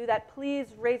 when we do that,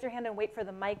 please raise your hand and wait for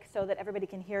the mic so that everybody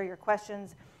can hear your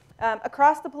questions.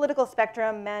 Across the political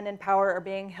spectrum, men in power are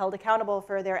being held accountable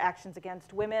for their actions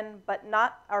against women, but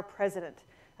not our president.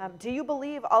 Do you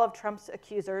believe all of Trump's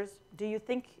accusers? Do you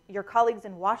think your colleagues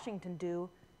in Washington do?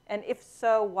 And if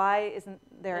so, why isn't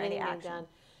there any action? Done?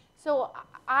 So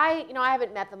I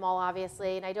haven't met them all,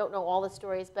 obviously, and I don't know all the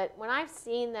stories, but when I've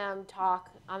seen them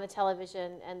talk on the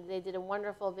television, and they did a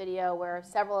wonderful video where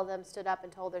several of them stood up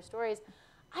and told their stories,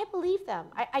 I believe them.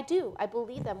 I do. I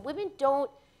believe them. Women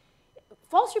don't.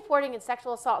 False reporting and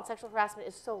sexual assault and sexual harassment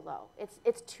is so low.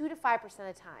 It's 2 to 5% of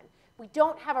the time. We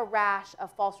don't have a rash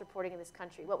of false reporting in this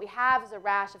country. What we have is a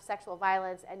rash of sexual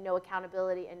violence and no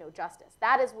accountability and no justice.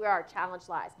 That is where our challenge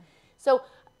lies. So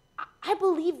I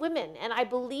believe women, and I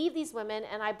believe these women,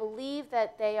 and I believe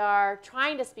that they are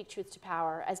trying to speak truth to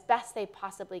power as best they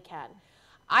possibly can.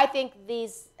 I think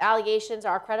these allegations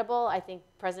are credible. I think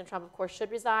President Trump, of course,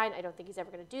 should resign. I don't think he's ever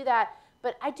going to do that.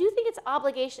 But I do think it's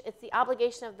the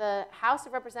obligation of the House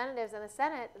of Representatives and the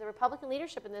Senate, the Republican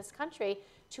leadership in this country,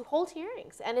 to hold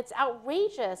hearings. And it's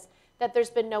outrageous that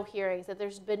there's been no hearings, that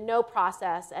there's been no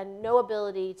process and no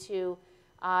ability to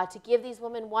give these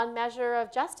women one measure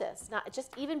of justice, not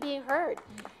just even being heard.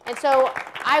 And so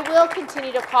I will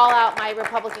continue to call out my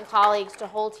Republican colleagues to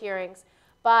hold hearings.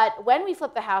 But when we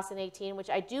flip the House in 2018,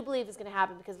 which I do believe is going to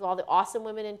happen because of all the awesome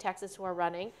women in Texas who are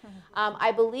running,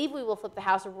 I believe we will flip the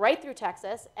House right through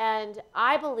Texas. And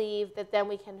I believe that then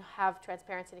we can have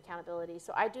transparency and accountability.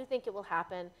 So I do think it will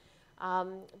happen.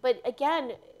 But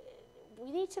again,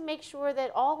 we need to make sure that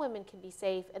all women can be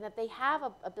safe and that they have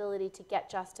an ability to get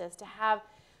justice, to have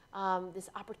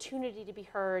this opportunity to be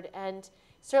heard, and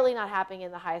certainly not happening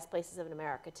in the highest places of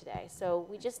America today. So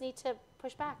we just need to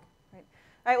push back. Right.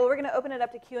 All right, well, we're going to open it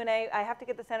up to Q&A. I have to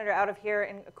get the senator out of here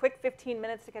in a quick 15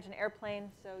 minutes to catch an airplane.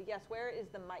 So yes, where is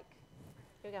the mic?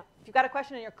 Here we go. If you've got a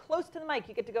question and you're close to the mic,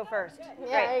 you get to go first.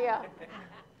 Yeah, there you go.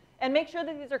 And make sure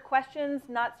that these are questions,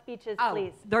 not speeches,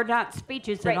 please. They're not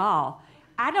speeches at all.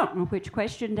 I don't know which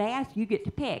question to ask. You get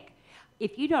to pick.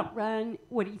 If you don't run,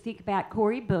 what do you think about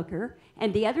Cory Booker?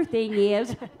 And the other thing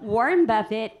is, Warren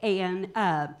Buffett and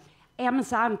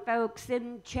Amazon folks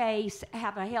and Chase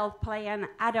have a health plan.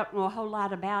 I don't know a whole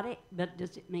lot about it, but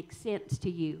does it make sense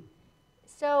to you?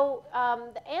 So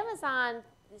the Amazon,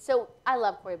 so I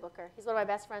love Cory Booker. He's one of my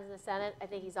best friends in the Senate. I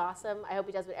think he's awesome. I hope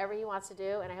he does whatever he wants to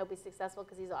do, and I hope he's successful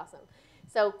because he's awesome.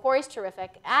 So Cory's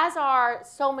terrific, as are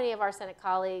so many of our Senate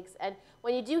colleagues. And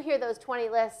when you do hear those 20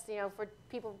 lists, for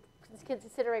people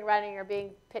considering running or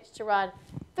being pitched to run,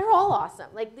 they're all awesome.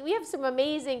 Like, we have some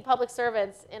amazing public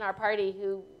servants in our party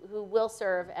who will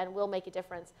serve and will make a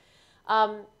difference.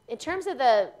 In terms of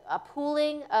the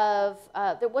pooling of,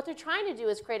 what they're trying to do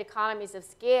is create economies of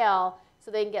scale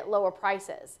so they can get lower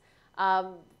prices.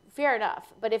 Fair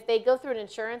enough. But if they go through an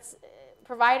insurance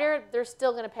provider, they're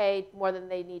still going to pay more than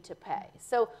they need to pay.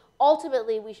 So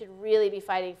ultimately, we should really be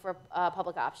fighting for a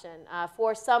public option,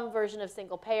 for some version of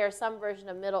single payer, some version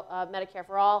of Medicare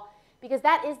for all, because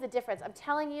that is the difference. I'm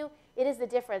telling you, it is the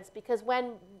difference, because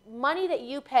when money that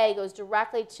you pay goes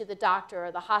directly to the doctor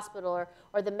or the hospital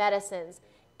or the medicines,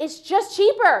 it's just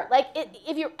cheaper. Like,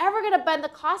 if you're ever going to bend the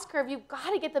cost curve, you've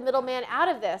got to get the middleman out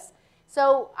of this.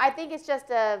 So I think it's just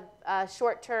a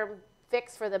short-term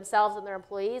fix for themselves and their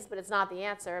employees, but it's not the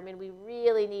answer. I mean, we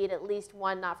really need at least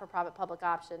one not-for-profit public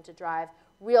option to drive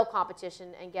real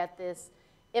competition and get this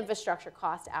infrastructure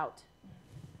cost out.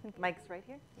 Mike's right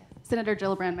here. Yeah. Senator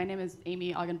Gillibrand, my name is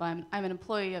Amy Augenbaum. I'm an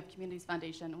employee of Communities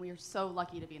Foundation, and we are so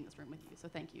lucky to be in this room with you, so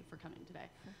thank you for coming today.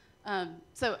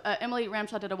 Emily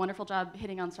Ramshaw did a wonderful job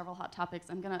hitting on several hot topics.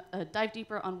 I'm going to dive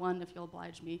deeper on one, if you'll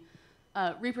oblige me.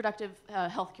 Reproductive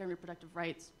health care and reproductive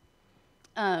rights.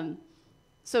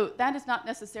 So that is not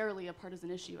necessarily a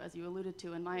partisan issue, as you alluded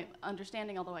to, and my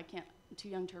understanding, although I'm too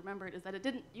young to remember it, is that it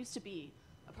didn't used to be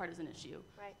a partisan issue.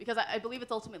 Right. Because I believe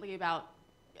it's ultimately about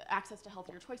access to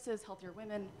healthier choices, healthier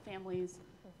women, families,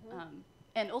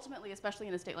 and ultimately, especially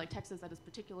in a state like Texas that has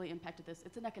particularly impacted this,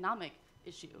 it's an economic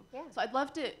issue. Yeah. So I'd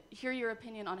love to hear your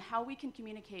opinion on how we can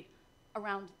communicate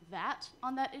around that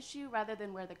on that issue, rather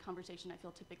than where the conversation, I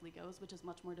feel, typically goes, which is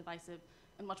much more divisive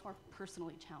and much more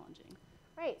personally challenging.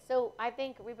 Right. So I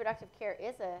think reproductive care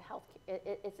is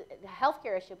it's a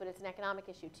healthcare issue, but it's an economic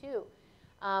issue too.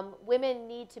 Women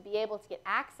need to be able to get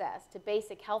access to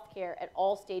basic health care at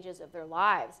all stages of their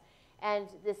lives. And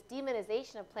this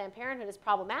demonization of Planned Parenthood is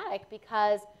problematic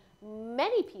because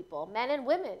many people, men and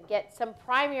women, get some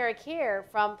primary care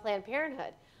from Planned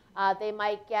Parenthood. They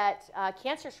might get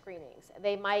cancer screenings.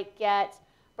 They might get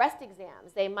breast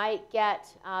exams. They might get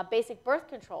basic birth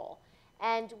control.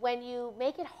 And when you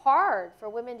make it hard for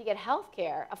women to get health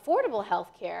care, affordable health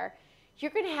care,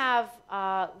 you're going to have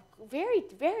very,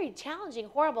 very challenging,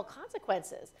 horrible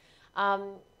consequences.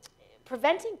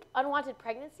 preventing unwanted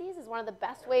pregnancies is one of the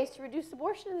best ways to reduce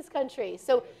abortion in this country.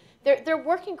 So they're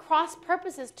working cross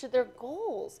purposes to their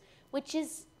goals, which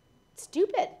is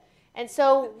stupid. And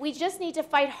so we just need to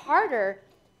fight harder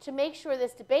to make sure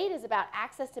this debate is about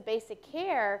access to basic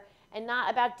care and not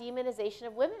about demonization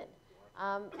of women.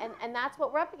 And that's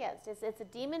what we're up against. It's a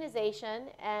demonization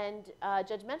and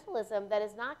judgmentalism that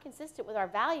is not consistent with our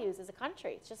values as a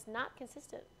country. It's just not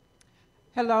consistent.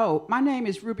 Hello, my name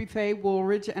is Ruby Faye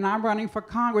Woolridge, and I'm running for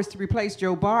Congress to replace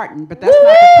Joe Barton, but that's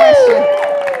not the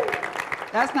question.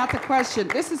 That's not the question.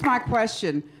 This is my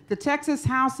question. The Texas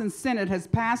House and Senate has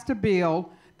passed a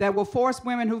bill that will force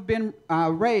women who've been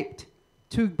raped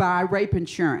to buy rape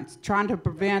insurance, trying to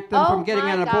prevent them from getting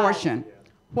an abortion.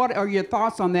 What are your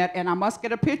thoughts on that? And I must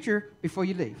get a picture before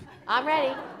you leave. I'm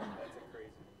ready.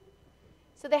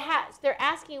 So they're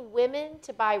asking women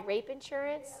to buy rape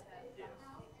insurance?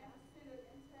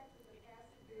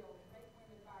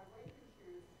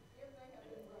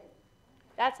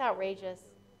 That's outrageous.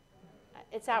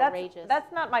 It's outrageous.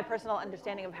 That's not my personal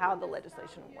understanding of how the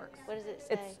legislation works. What does it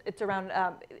say? It's around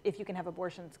if you can have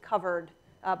abortions covered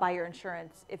by your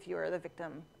insurance if you are the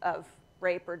victim of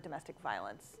rape or domestic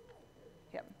violence.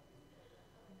 Yep.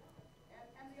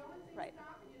 And the only thing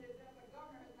stopping it is that the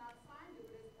governor has not signed it,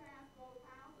 but it's passed both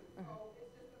houses, so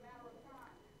it's just a matter of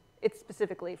time. It's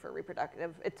specifically for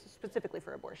it's specifically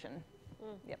for abortion.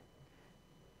 Yep.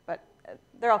 But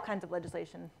there are all kinds of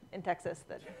legislation in Texas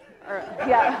that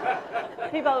are,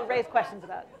 people raise questions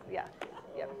about,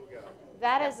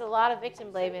 That is a lot of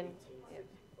victim blaming. Yep.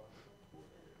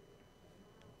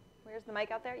 Where's the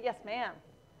mic out there? Yes, ma'am.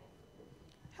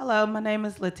 Hello, my name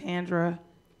is Latandra.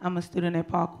 I'm a student at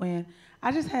Paul Quinn.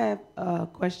 I just have a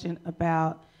question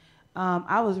about,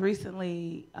 I was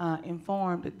recently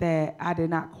informed that I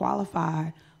did not qualify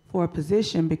for a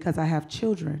position because I have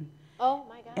children. Oh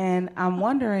my God. And I'm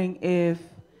wondering if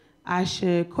I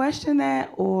should question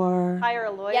that or hire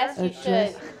a lawyer? Yes, you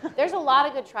should. There's a lot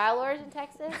of good trial lawyers in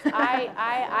Texas.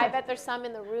 I bet there's some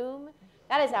in the room.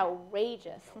 That is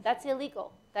outrageous. That's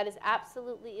illegal. That is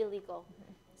absolutely illegal.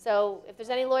 So if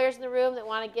there's any lawyers in the room that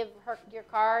want to give her your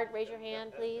card, raise your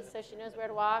hand, please, so she knows where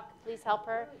to walk. Please help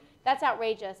her. That's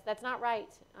outrageous. That's not right.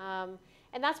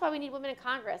 And that's why we need women in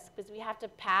Congress, because we have to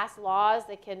pass laws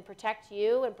that can protect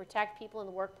you and protect people in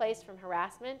the workplace from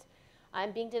harassment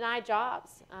and being denied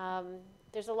jobs.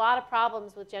 There's a lot of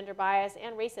problems with gender bias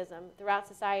and racism throughout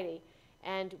society,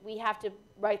 and we have to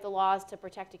write the laws to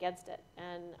protect against it.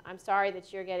 And I'm sorry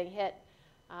that you're getting hit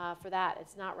for that.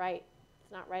 It's not right.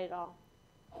 It's not right at all.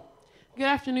 Good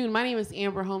afternoon. My name is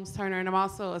Amber Holmes Turner, and I'm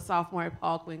also a sophomore at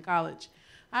Paul Quinn College.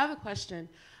 I have a question.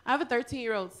 I have a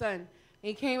 13-year-old son, and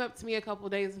he came up to me a couple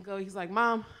of days ago. He's like,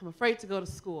 Mom, I'm afraid to go to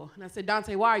school. And I said,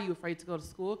 Dante, why are you afraid to go to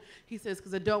school? He says,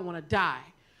 because I don't want to die.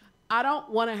 I don't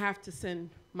want to have to send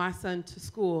my son to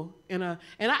school and I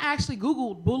actually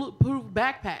Googled bulletproof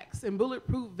backpacks and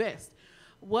bulletproof vests.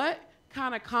 What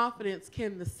kind of confidence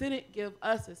can the Senate give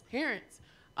us as parents?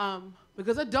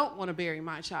 Because I don't want to bury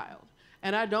my child.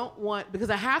 And I don't want,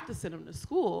 because I have to send him to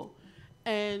school.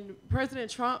 And President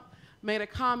Trump made a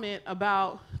comment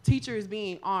about teachers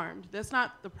being armed. That's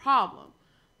not the problem.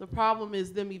 The problem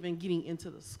is them even getting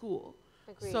into the school.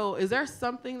 Agreed. So is there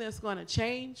something that's going to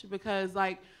change? Because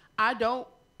like, I don't,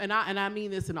 and I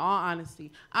mean this in all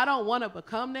honesty, I don't want to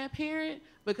become that parent,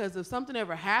 because if something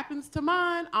ever happens to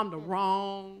mine, I'm the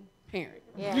wrong parent.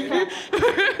 Yeah.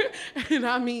 And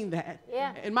I mean that.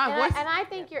 Yeah. And my voice. And I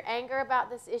think your anger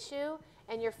about this issue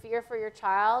and your fear for your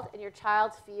child and your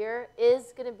child's fear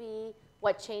is going to be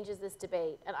what changes this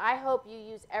debate. And I hope you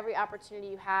use every opportunity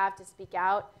you have to speak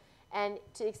out. And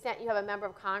to the extent you have a member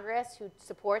of Congress who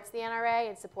supports the NRA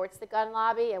and supports the gun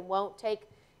lobby and won't take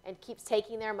and keeps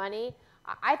taking their money,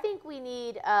 I think we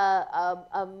need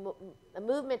a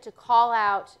movement to call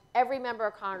out every member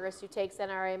of Congress who takes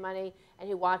NRA money and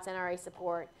who wants NRA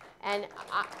support. And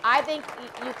I think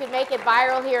you could make it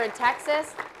viral here in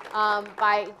Texas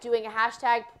by doing a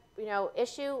hashtag,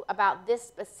 issue about this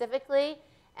specifically.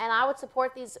 And I would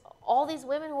support all these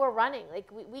women who are running. Like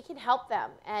we can help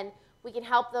them, and we can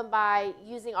help them by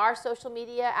using our social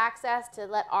media access to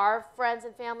let our friends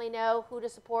and family know who to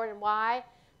support and why.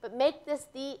 But make this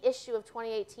the issue of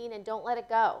 2018 and don't let it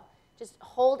go. Just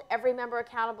hold every member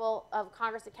of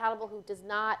Congress accountable who does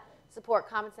not support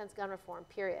common sense gun reform,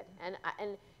 period.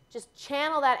 And just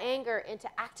channel that anger into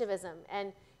activism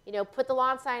and put the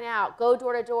lawn sign out, go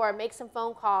door to door, make some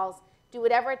phone calls, do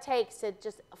whatever it takes to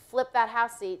just flip that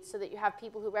House seat so that you have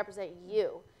people who represent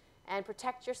you and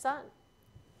protect your son.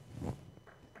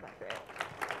 Great.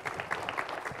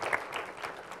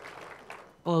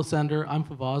 Hello, Senator. I'm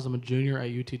Favaz. I'm a junior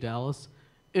at UT Dallas.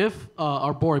 if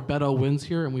our boy Beto wins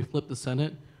here and we flip the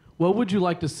Senate, what would you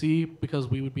like to see, because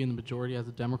we would be in the majority as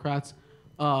the Democrats,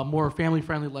 more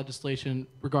family-friendly legislation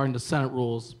regarding the Senate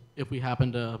rules if we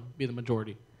happen to be the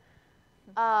majority?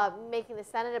 Making the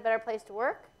Senate a better place to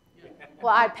work?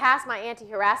 Well, I'd pass my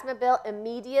anti-harassment bill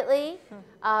immediately.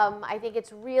 I think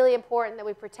it's really important that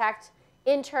we protect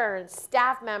interns,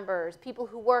 staff members, people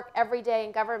who work every day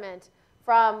in government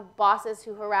from bosses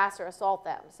who harass or assault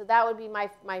them. So that would be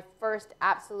my first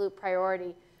absolute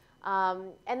priority.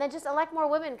 And then just elect more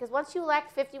women, because once you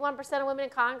elect 51% of women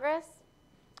in Congress,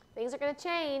 things are going to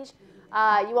change.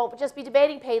 You won't just be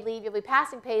debating paid leave, you'll be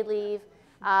passing paid leave.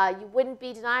 You wouldn't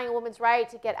be denying a woman's right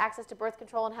to get access to birth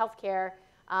control and health care.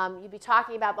 You'd be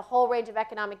talking about the whole range of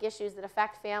economic issues that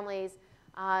affect families,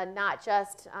 not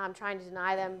just trying to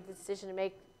deny them the decision to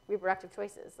make reproductive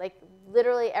choices. Like,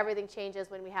 literally everything changes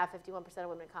when we have 51% of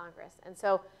women in Congress. And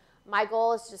so my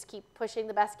goal is to just keep pushing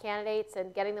the best candidates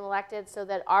and getting them elected so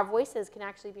that our voices can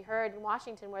actually be heard in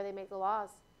Washington where they make the laws.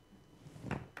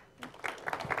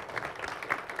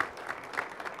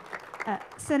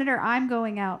 Senator, I'm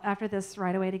going out after this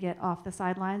right away to get off the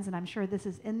sidelines, and I'm sure this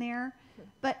is in there.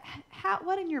 But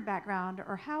what in your background,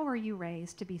 or how were you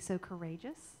raised to be so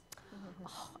courageous?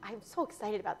 Oh, I'm so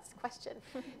excited about this question.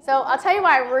 So I'll tell you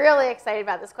why I'm really excited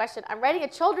about this question. I'm writing a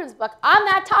children's book on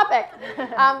that topic.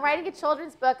 I'm writing a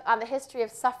children's book on the history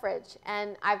of suffrage.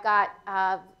 And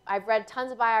I've read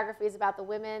tons of biographies about the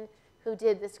women who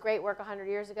did this great work 100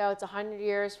 years ago. It's 100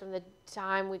 years from the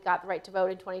time we got the right to vote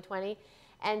in 2020.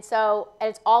 And so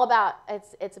it's all about,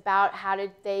 it's about how did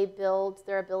they build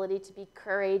their ability to be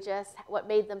courageous, what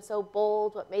made them so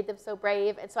bold, what made them so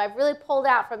brave. And so I've really pulled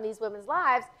out from these women's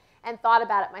lives and thought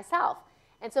about it myself.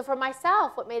 And so for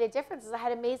myself, what made a difference is I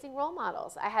had amazing role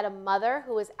models. I had a mother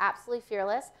who was absolutely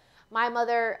fearless. My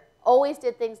mother always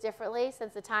did things differently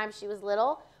since the time she was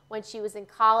little. When she was in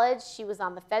college, she was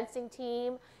on the fencing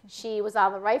team. She was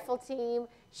on the rifle team.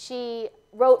 She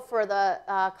wrote for the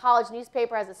college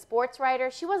newspaper as a sports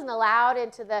writer. She wasn't allowed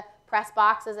into the press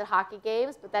boxes at hockey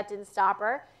games, but that didn't stop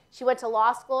her. She went to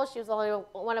law school. She was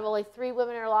one of only 3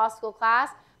 women in her law school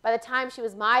class. By the time she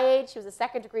was my age, she was a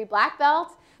second-degree black belt.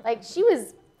 Like, she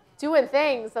was doing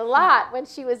things a lot when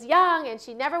she was young, and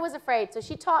she never was afraid. So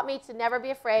she taught me to never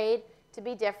be afraid to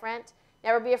be different,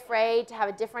 never be afraid to have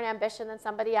a different ambition than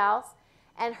somebody else.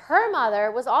 And her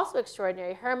mother was also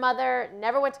extraordinary. Her mother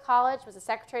never went to college, was a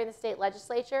secretary in the state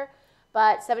legislature,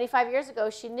 but 75 years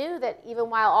ago, she knew that even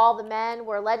while all the men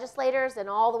were legislators and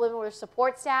all the women were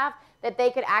support staff, that they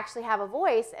could actually have a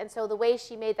voice. And so the way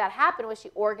she made that happen was she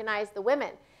organized the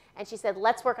women. And she said,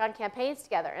 let's work on campaigns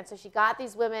together. And so she got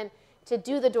these women to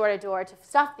do the door-to-door, to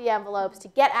stuff the envelopes, to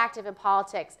get active in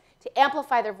politics, to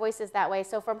amplify their voices that way.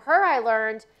 So from her, I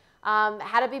learned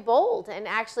how to be bold and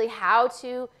actually how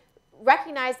to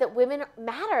recognize that women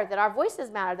matter, that our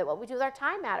voices matter, that what we do with our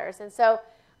time matters. And so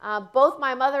both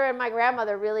my mother and my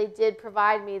grandmother really did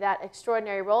provide me that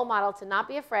extraordinary role model to not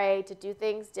be afraid, to do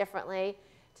things differently,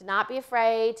 to not be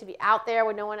afraid, to be out there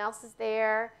when no one else is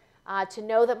there, to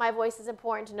know that my voice is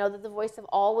important, to know that the voice of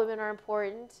all women are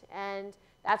important. And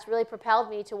that's really propelled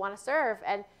me to want to serve.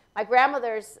 And my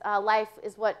grandmother's life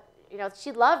is what,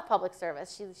 she loved public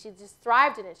service. She just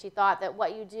thrived in it. She thought that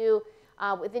what you do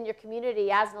within your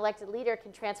community as an elected leader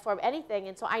can transform anything.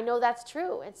 And so I know that's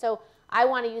true. And so I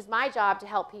want to use my job to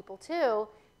help people too,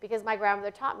 because my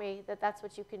grandmother taught me that that's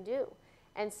what you can do.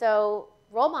 And so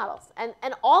role models. And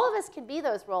all of us can be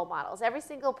those role models. Every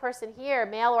single person here,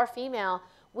 male or female,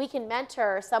 we can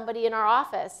mentor somebody in our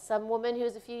office, some woman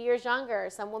who's a few years younger,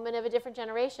 some woman of a different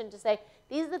generation, to say,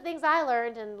 these are the things I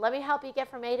learned, and let me help you get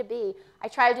from A to B. I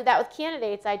try to do that with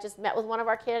candidates. I just met with one of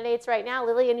our candidates right now,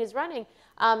 Lillian, who's running,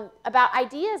 about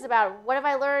ideas about what have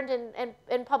I learned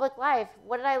in public life?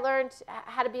 What did I learn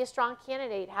how to be a strong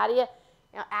candidate? How do you,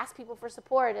 ask people for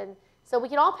support? And so we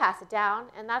can all pass it down,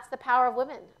 and that's the power of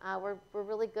women. We're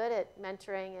really good at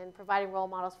mentoring and providing role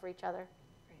models for each other.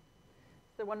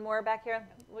 Is there one more back here?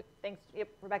 Thanks, yep,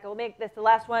 Rebecca. We'll make this the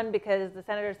last one because the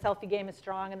senator's selfie game is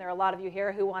strong, and there are a lot of you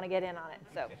here who want to get in on it.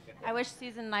 So, I wish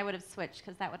Susan and I would have switched,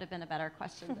 because that would have been a better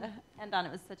question to end on.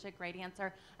 It was such a great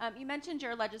answer. You mentioned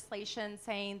your legislation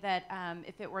saying that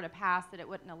if it were to pass, that it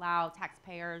wouldn't allow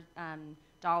taxpayer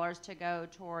dollars to go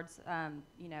towards,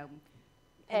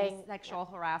 any sexual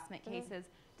harassment cases.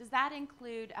 Does that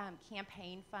include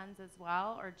campaign funds as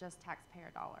well, or just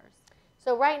taxpayer dollars?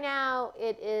 So right now,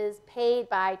 it is paid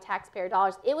by taxpayer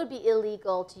dollars. It would be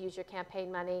illegal to use your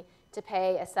campaign money to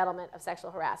pay a settlement of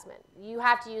sexual harassment. You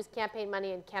have to use campaign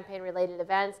money in campaign-related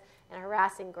events, and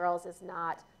harassing girls is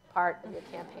not part of your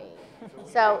campaign.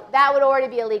 So that would already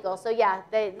be illegal. So yeah,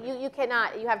 you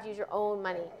cannot. You have to use your own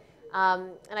money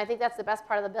And I think that's the best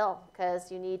part of the bill,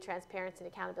 because you need transparency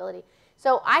and accountability.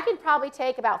 So I could probably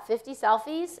take about 50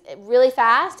 selfies really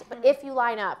fast, but if you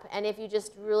line up and if you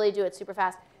just really do it super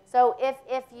fast. So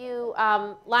if you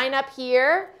line up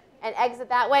here and exit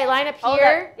that way, line up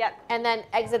here, and then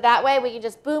exit that way, we can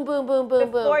just boom, boom, boom, boom,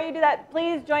 boom. Before you do that,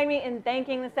 please join me in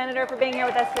thanking the senator for being here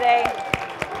with us today.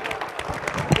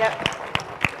 Yep.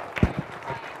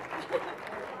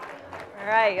 All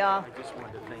right, y'all. I just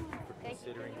wanted to thank you for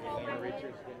considering Ann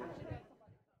Richards.